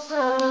one more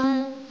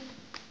time?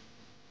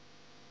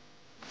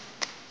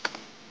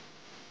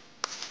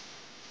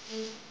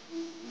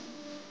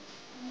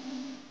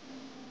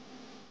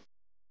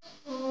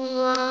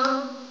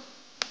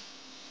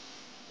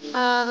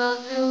 I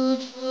love you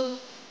too.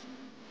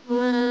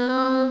 When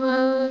I'm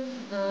alone,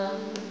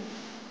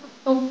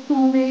 don't do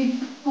me,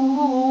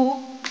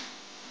 ooh,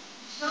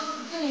 so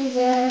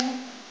crazy.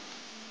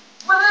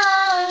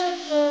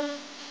 Why?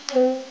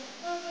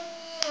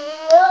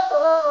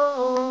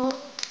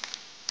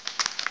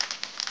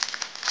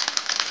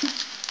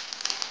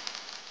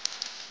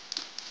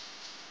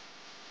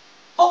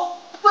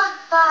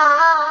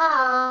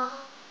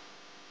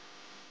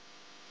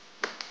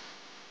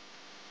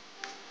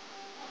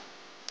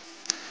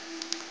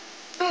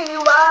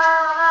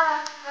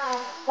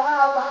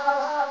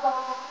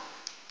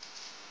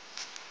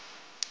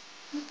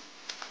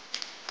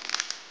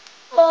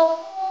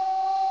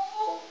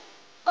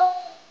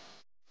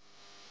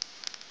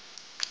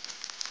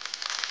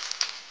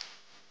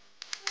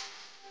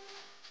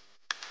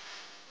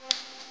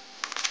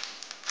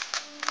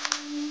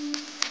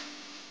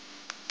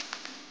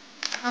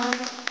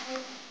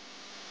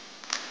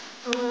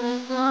 I'm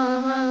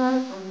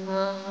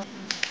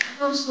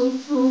so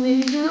full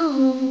with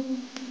you.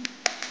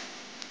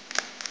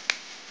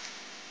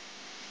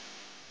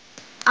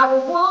 I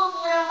won't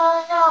let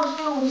my arms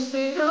do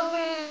stay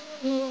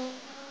away.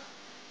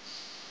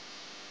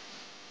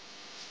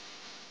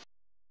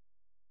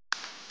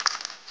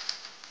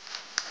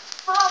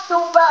 Walk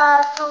on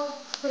by, don't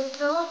stay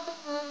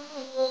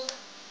away.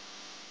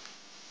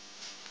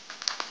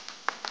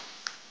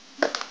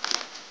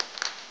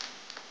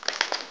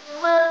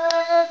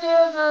 Where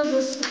you're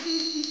gonna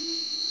see.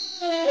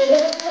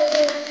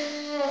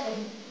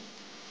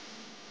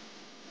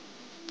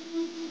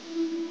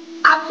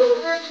 I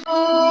can't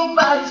go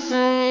by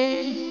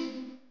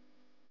saying.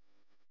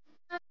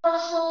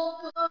 Oh,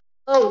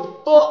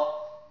 oh.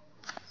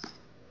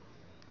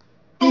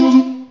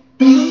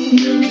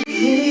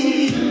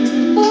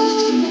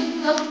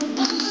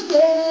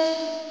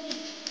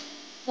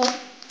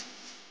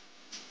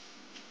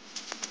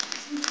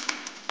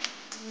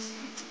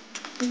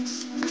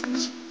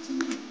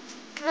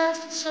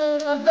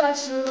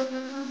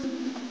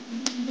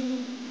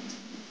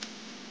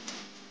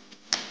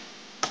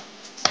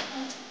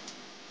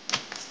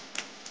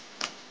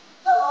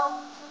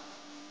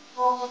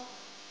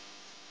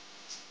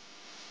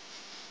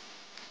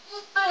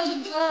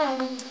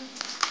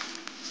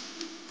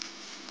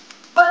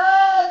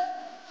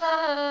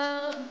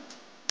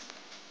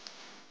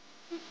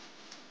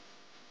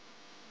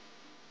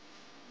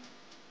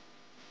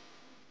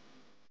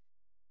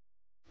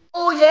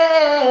 Oh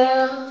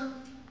yeah.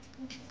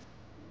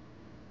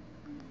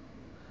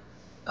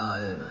 Oh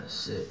yeah, man,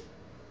 shit.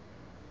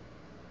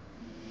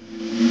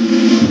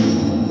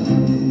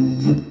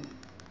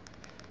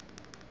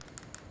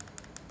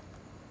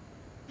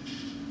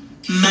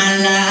 My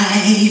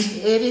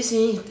life Ever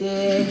since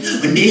then,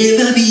 will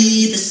never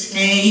be the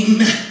same.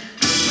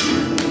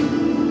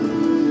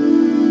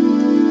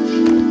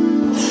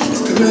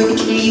 The girl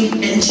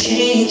came and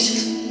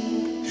changed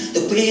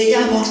the way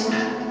I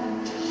walk,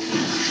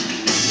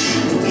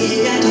 the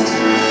way I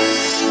talk.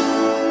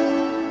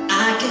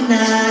 I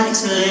cannot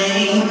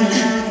explain,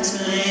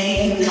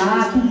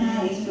 I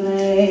cannot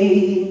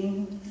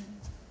explain.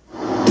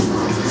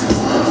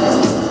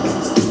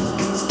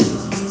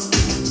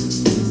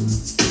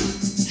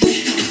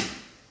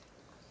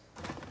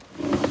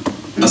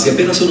 Hace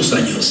apenas unos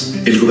años,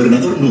 el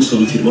gobernador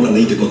Newsom firmó la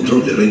ley de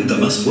control de renta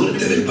más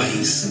fuerte del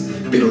país,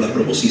 pero la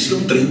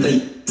proposición 30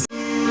 y...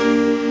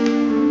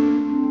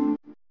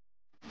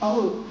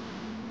 oh,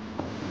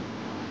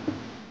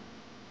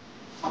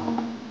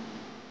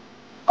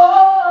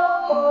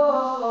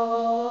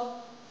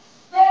 oh,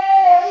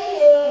 yeah,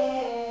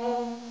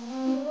 yeah.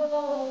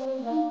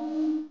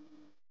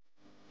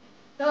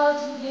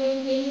 Don't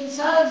give me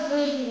time for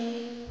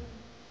you.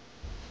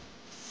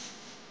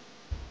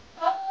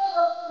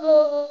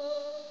 Oh,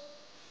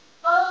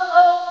 oh,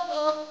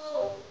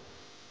 oh,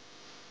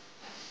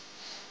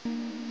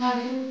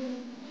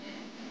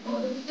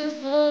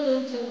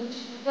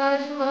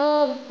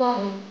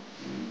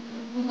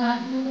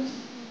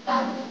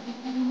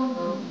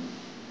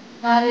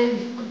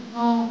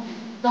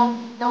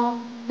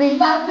 don't be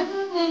like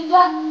me,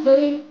 like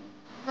me.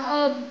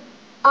 I'm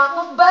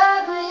a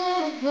bad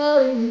little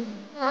girl.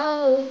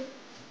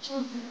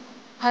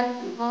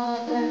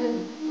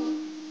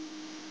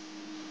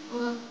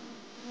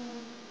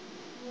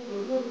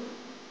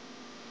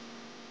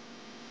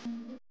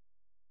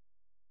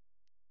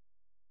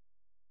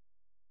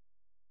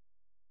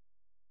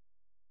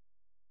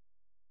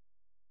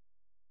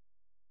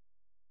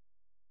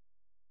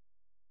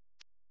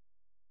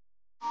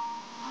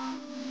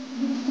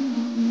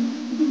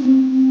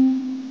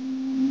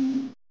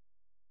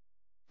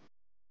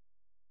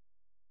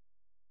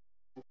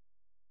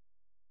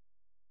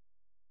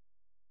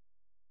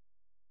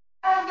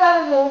 I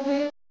gotta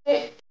move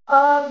it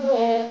up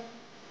there,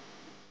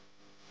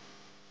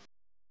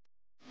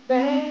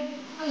 baby.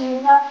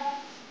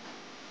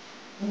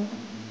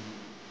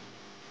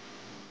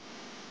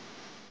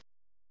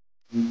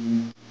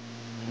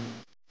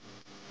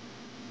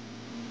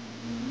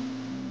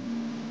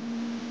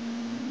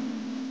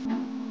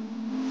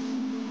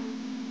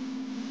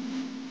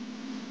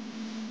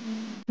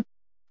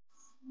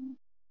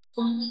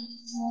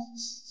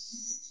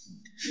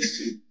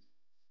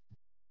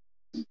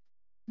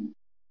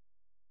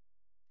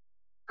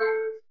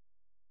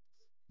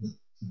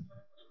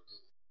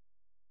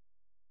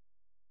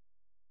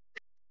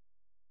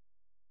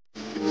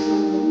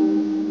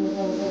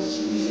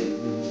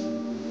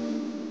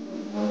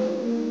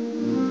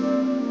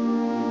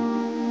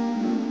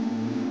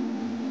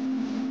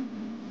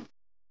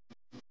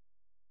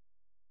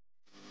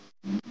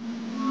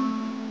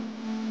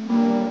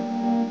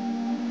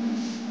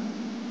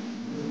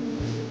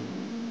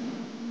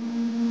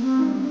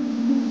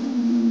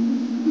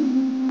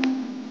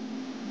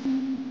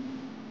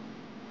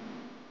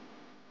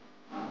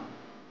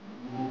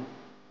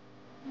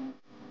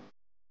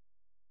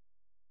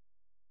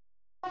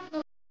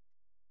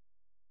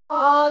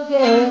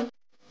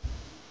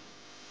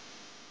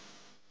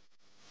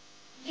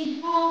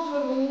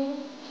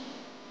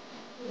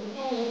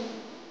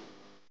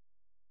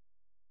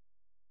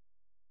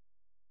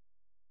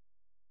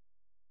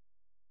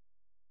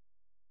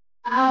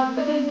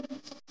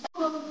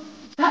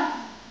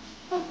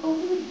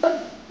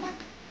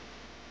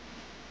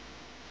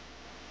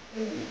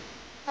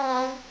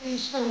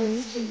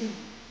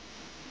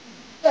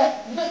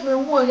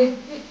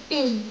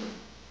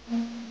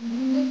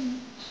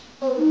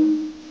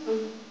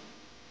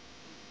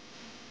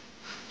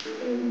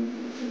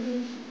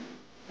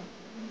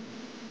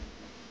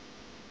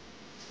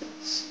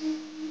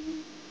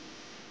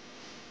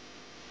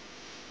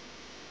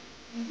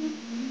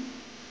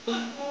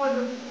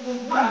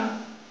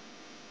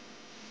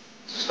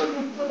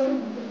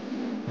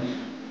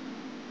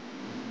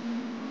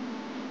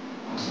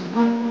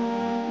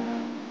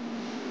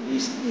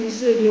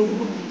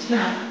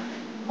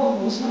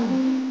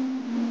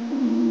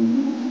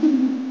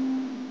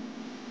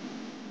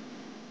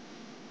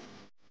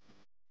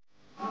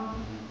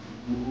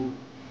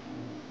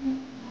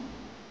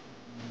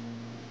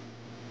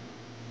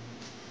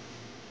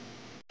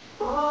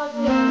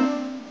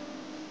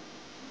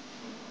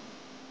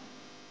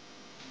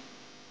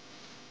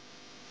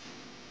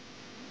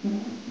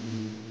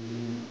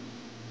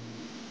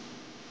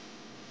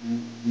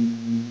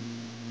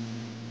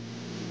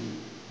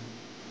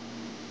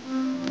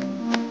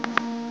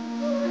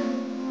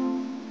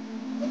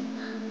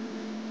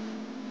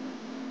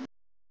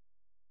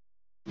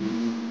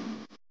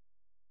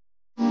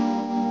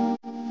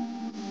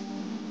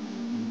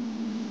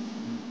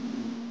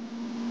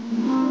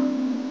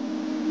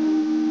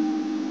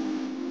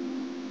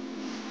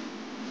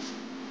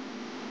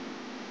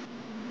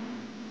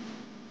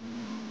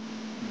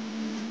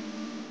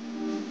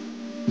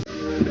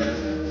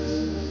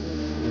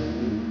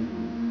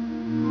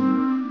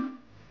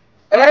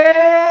 Hey,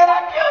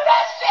 I killed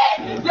that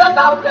shit! Yo,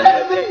 stop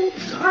playing with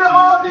me! Put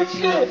all this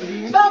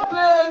shit! Stop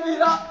playing with me!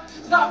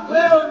 Stop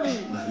playing with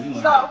me!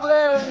 Stop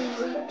playing with me,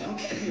 bro!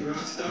 Okay,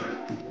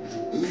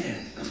 Rockstar.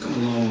 Man, I've come a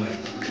long way.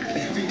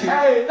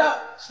 Hey,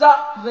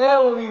 stop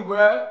playing with me,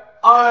 bro!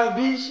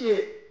 R&B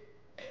shit!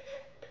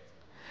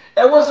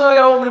 Hey, what song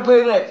y'all want me to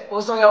play next?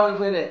 What song y'all want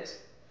me to play next?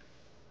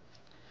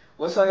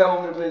 What song y'all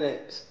want me to play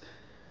next?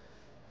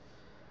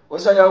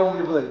 What song y'all want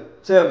me to play?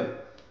 Tell me.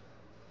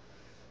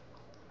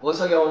 What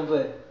song y'all want me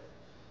to play?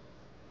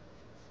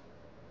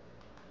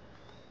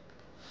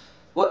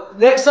 What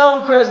next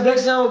song request?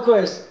 Next song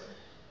request.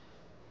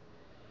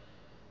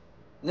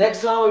 Next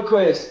song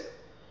request.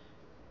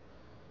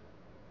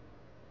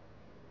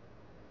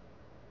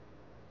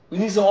 We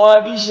need some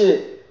R&B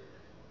shit.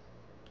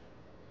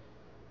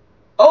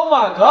 Oh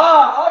my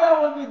God! All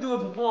y'all want me to do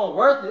is perform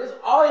Worth It. That's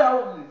all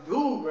y'all want me to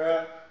do,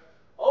 bruh.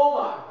 Oh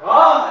my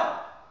God!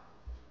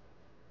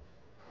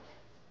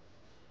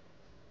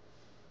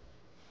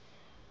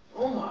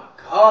 Oh my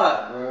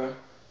God, bruh.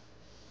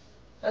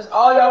 That's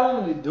all y'all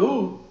want me to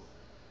do.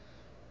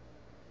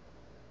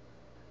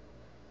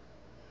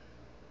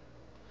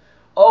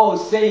 Oh,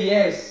 Say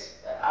Yes.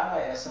 I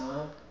like that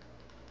song.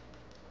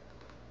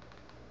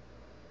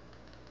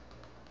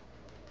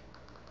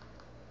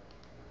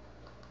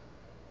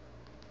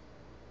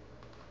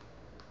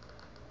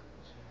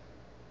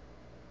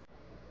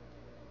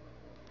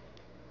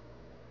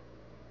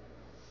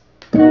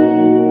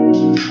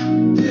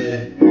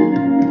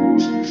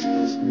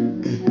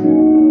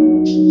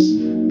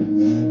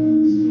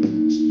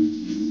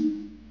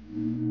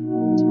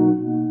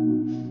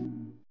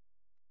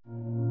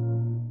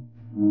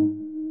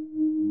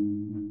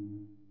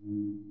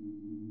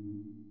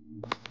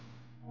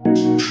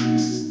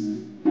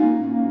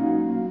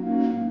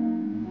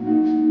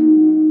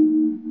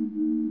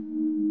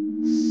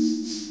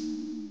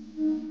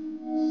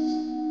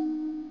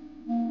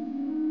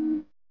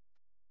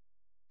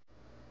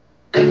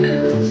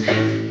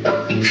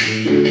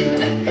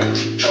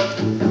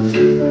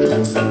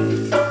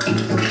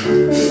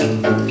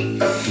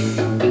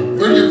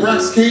 Where your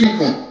rocks came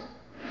from?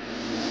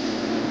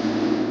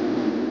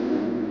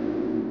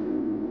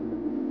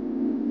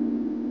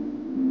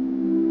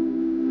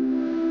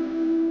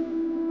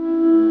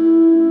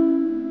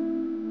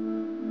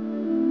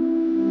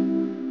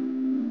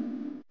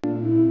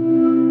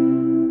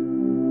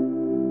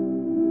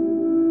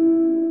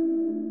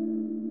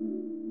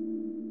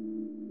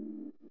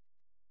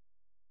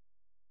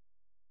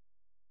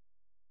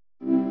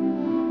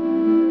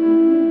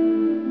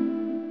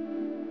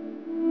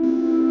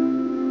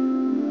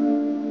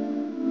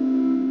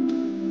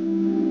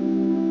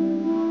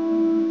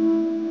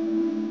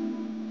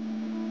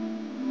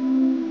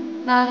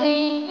 I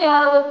ain't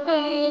ever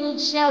been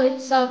and shall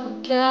it's up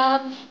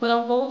again. But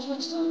I won't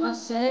switch to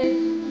myself.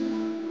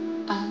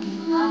 I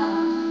can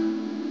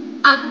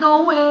lie. I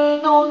know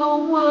ain't no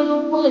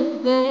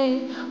one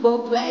thing.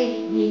 But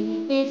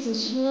baby, it's a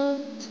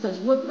shit. Cause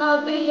with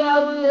my baby, I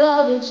will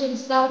love and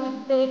chase. I've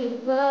been thinking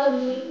about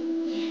it.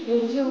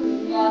 And you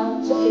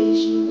reality,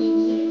 we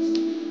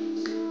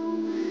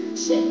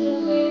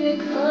send me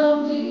to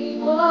come be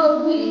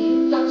what we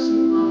lost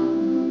you all.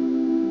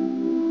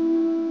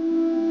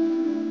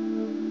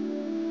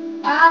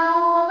 I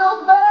don't want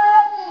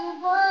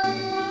nobody but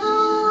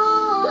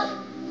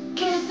you.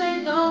 Can't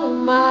say no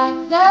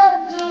my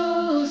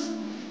tattoos.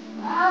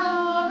 I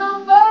don't want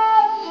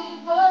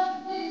nobody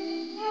but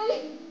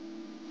me.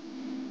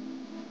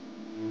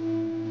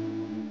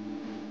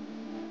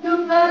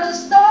 You better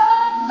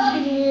stop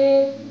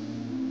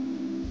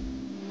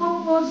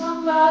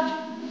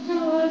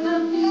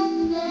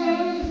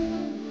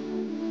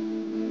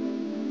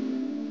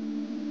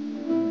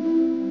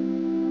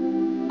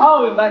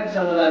always like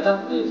something like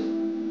that.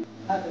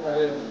 That's right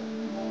here.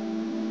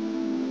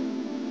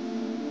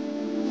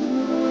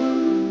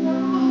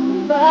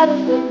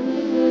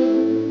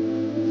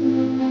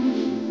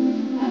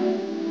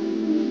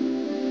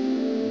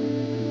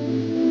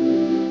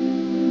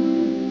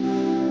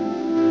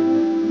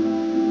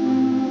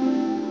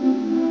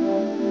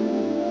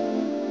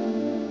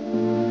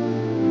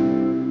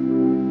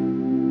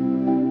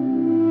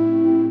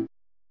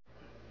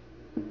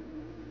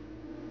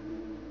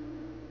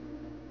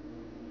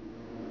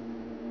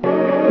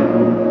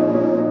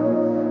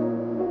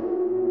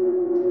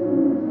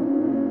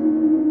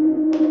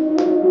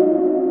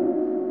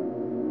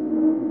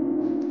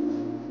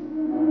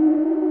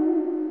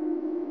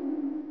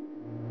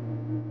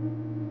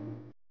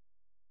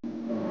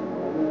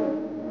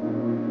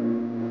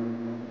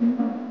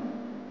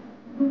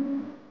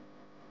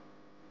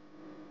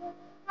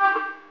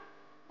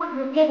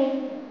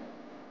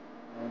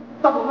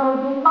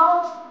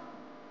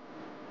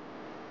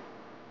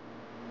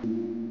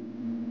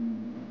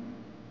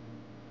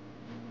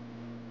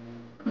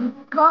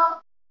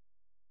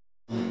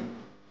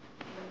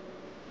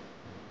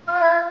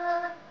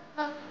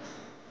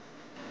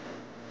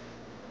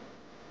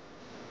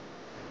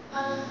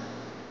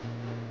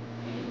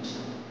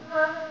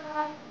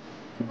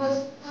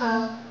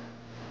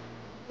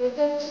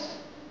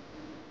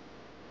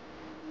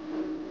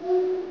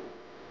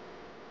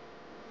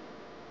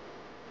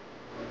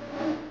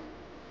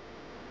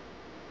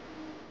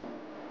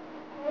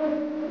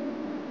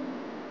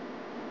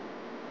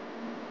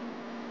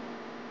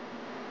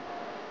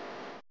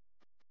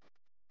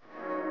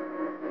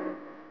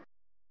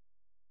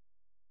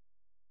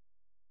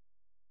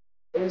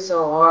 It's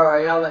so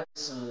hard. Y'all like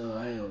this song though.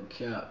 I ain't gonna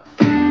cap.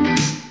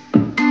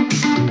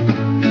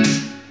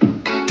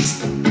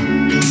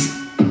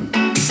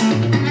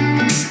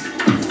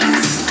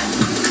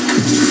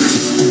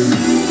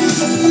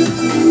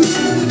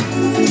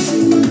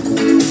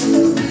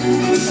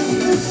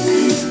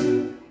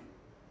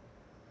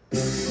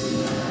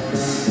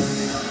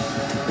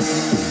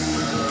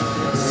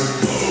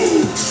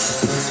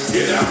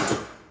 Get out.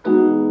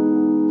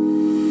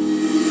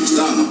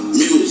 Stop.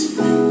 Music.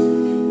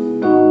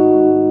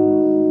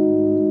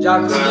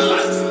 Jock, I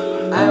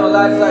ain't gonna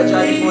lie to you, like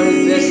Jock's one of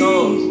his best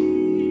songs.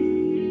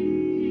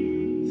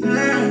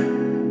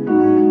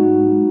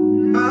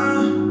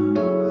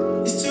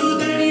 It's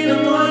 2:30 in the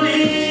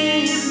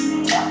morning.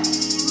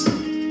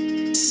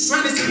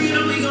 Right the street,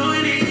 we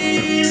going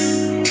in.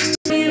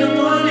 In the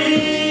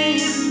morning.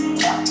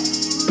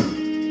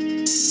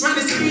 Right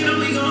the street,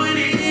 we going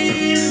in.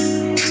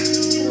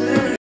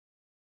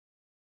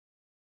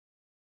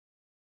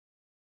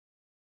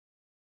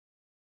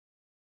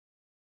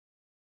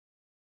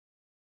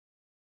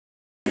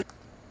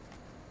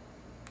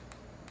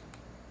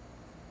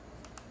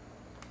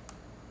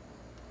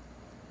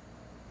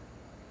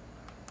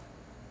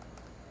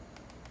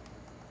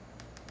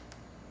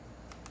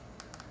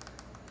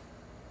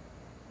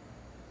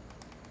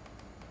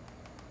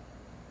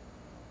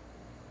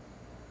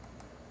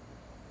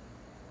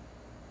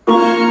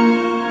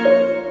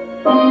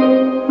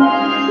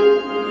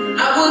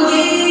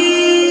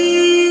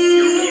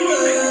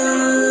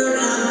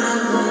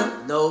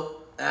 Nope.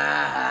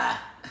 Ah.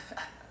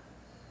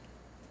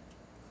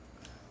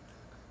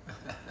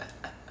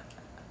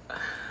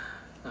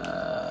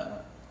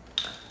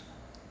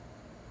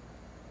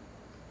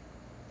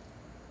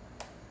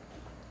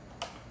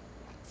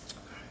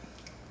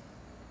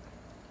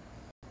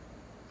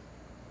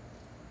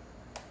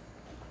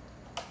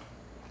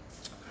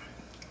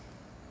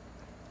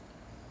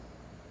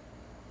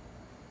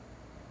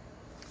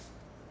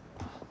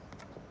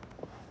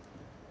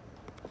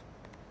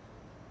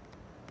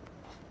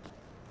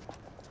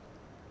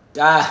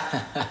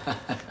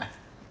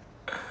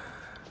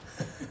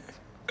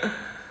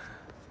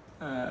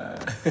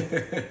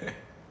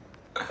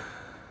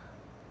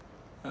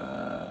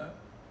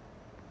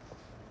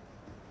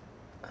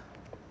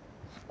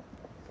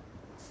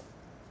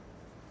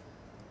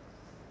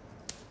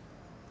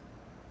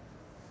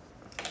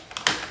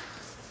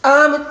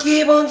 I'ma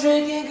keep on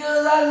drinking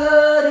cause I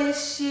love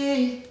this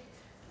shit.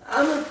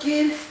 I'ma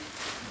get it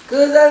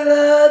cause I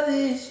love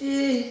this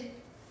shit.